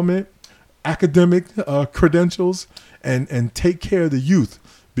empowerment, academic credentials, and take care of the youth,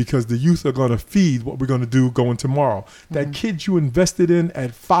 because the youth are going to feed what we're going to do going tomorrow. That kid you invested in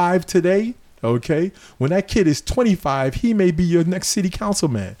at 5 today, okay, when that kid is 25, he may be your next city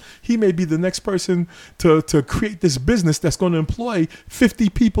councilman. He may be the next person to create this business that's going to employ 50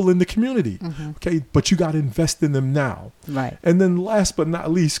 people in the community. Okay, but you got to invest in them now. Right. And then last but not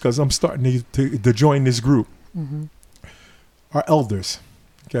least, because I'm starting to join this group, our elders.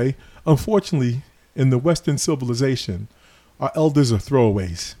 Okay, unfortunately, in the Western civilization, our elders are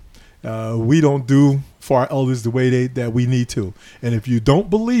throwaways. We don't do for our elders the way that we need to. And if you don't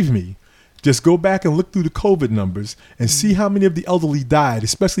believe me, just go back and look through the COVID numbers and see how many of the elderly died,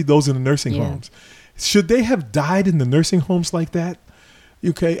 especially those in the nursing homes. Should they have died in the nursing homes like that?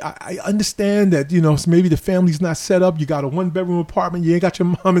 Okay, I understand that, maybe the family's not set up. You got a 1-bedroom apartment. You ain't got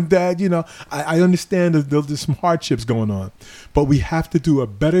your mom and dad. I understand that there's some hardships going on. But we have to do a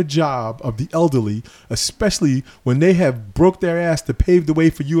better job of the elderly, especially when they have broke their ass to pave the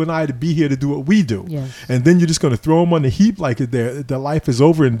way for you and I to be here to do what we do. Yes. And then you're just going to throw them on the heap like their life is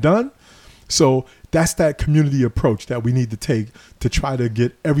over and done. So that's that community approach that we need to take to try to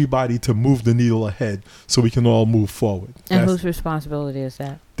get everybody to move the needle ahead so we can all move forward. And whose responsibility is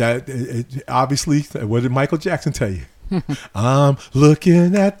that? Obviously, what did Michael Jackson tell you? I'm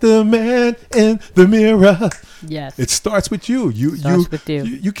looking at the man in the mirror. Yes. It starts with you.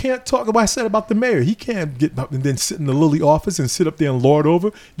 You can't talk about what I said about the mayor. He can't get up and then sit in the lily office and sit up there and lord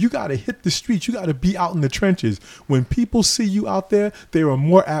over. You got to hit the streets. You got to be out in the trenches. When people see you out there, they are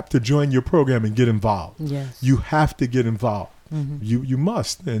more apt to join your program and get involved. Yes. You have to get involved. You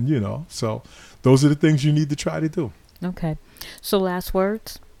must. And, so those are the things you need to try to do. Okay. So last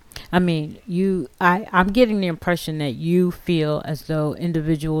words? I mean, I'm getting the impression that you feel as though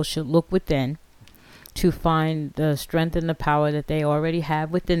individuals should look within to find the strength and the power that they already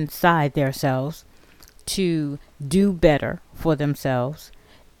have within inside themselves to do better for themselves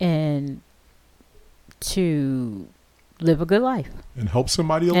and to live a good life. And help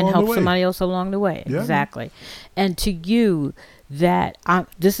somebody along the way. And help somebody else along the way. Yeah. Exactly. And to you, that I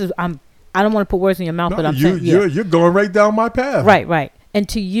don't want to put words in your mouth, but I'm saying you're going right down my path. Right. And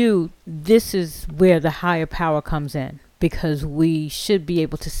to you, this is where the higher power comes in, because we should be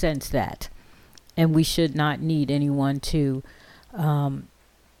able to sense that, and we should not need anyone to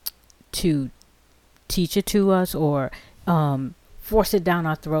teach it to us or force it down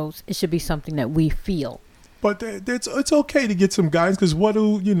our throats. It should be something that we feel. But it's okay to get some guidance, because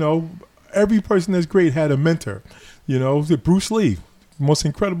every person that's great had a mentor. Bruce Lee, most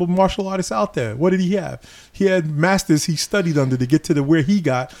incredible martial artist out there. What did he have? He had masters he studied under to get to where he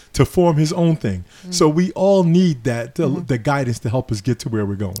got to form his own thing. So we all need that the guidance to help us get to where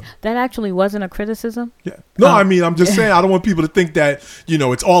we're going. That actually wasn't a criticism. Yeah. No, I mean, I'm just saying, I don't want people to think that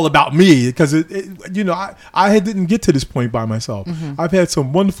it's all about me, because I didn't get to this point by myself. I've had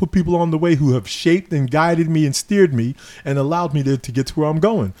some wonderful people on the way who have shaped and guided me and steered me and allowed me to get to where I'm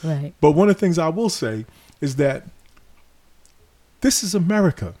going. Right. But one of the things I will say is that this is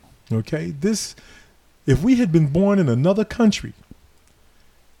America, okay? If we had been born in another country,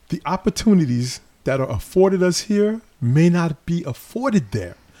 the opportunities that are afforded us here may not be afforded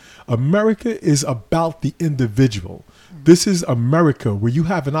there. America is about the individual. This is America, where you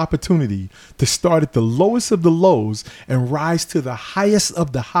have an opportunity to start at the lowest of the lows and rise to the highest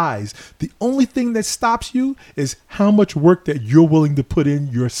of the highs. The only thing that stops you is how much work that you're willing to put in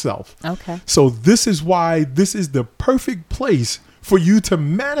yourself. Okay. So this is why this is the perfect place for you to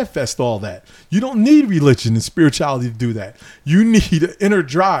manifest all that. You don't need religion and spirituality to do that. You need an inner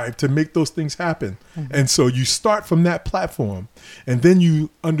drive to make those things happen. And so you start from that platform, and then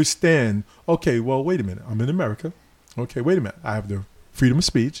you understand, okay, well, wait a minute. I'm in America. Okay, wait a minute. I have the freedom of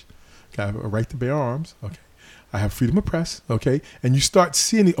speech. Okay, I have a right to bear arms. Okay. I have freedom of press. Okay. And you start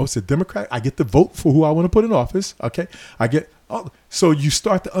seeing it's a Democrat. I get to vote for who I want to put in office. Okay. So you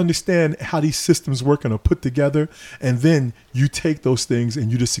start to understand how these systems work and are put together. And then you take those things and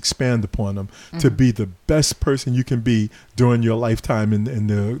you just expand upon them to be the best person you can be during your lifetime in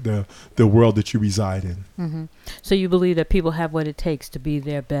the world that you reside in. So you believe that people have what it takes to be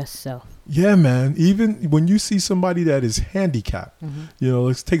their best self? Yeah, man. Even when you see somebody that is handicapped,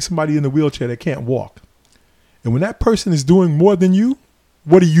 let's take somebody in a wheelchair that can't walk. And when that person is doing more than you,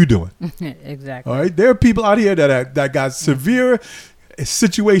 what are you doing? Exactly. All right. There are people out here that got severe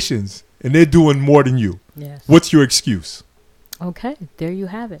situations and they're doing more than you. Yes. What's your excuse? Okay. There you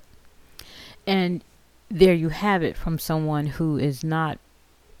have it. And there you have it from someone who is not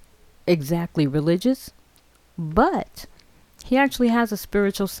exactly religious, but he actually has a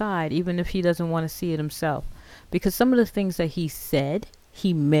spiritual side, even if he doesn't want to see it himself. Because some of the things that he said,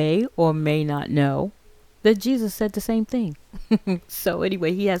 he may or may not know that Jesus said the same thing. So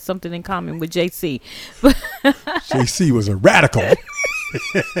anyway, he has something in common with JC. JC was a radical.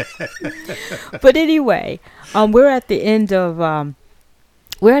 But anyway, we're at the end of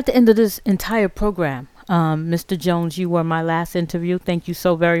this entire program. Mr. Jones, you were my last interview. Thank you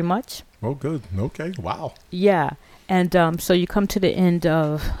so very much. Oh, good. Okay. Wow. Yeah. And so you come to the end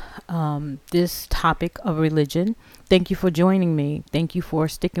of this topic of religion. Thank you for joining me. Thank you for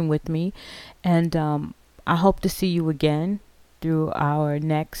sticking with me. And I hope to see you again through our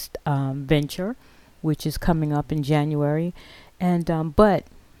next venture, which is coming up in January. And but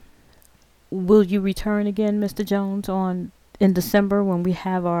will you return again, Mr. Jones, in December when we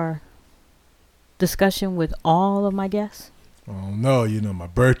have our discussion with all of my guests? Oh, no. My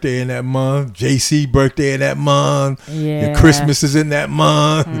birthday in that month. JC birthday in that month. Yeah. Your Christmas is in that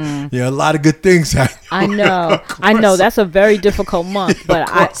month. A lot of good things happen. I know. That's a very difficult month. But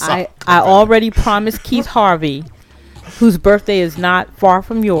I already promised Keith Harvey, whose birthday is not far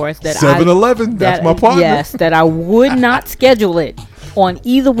from yours, that 7-Eleven. That's my partner. Yes, that I would not schedule it on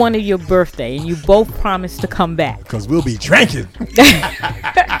either one of your birthday, and you both promised to come back. Because we'll be drinking.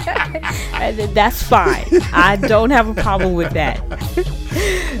 That's fine. I don't have a problem with that.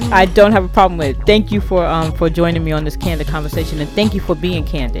 I don't have a problem with it. Thank you for joining me on this candid conversation, and thank you for being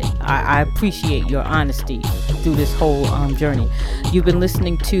candid. I appreciate your honesty through this whole journey. You've been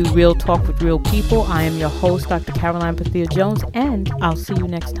listening to Real Talk with Real People. I am your host, Dr. Caroline Bethia Jones, and I'll see you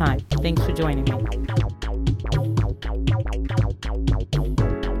next time. Thanks for joining me.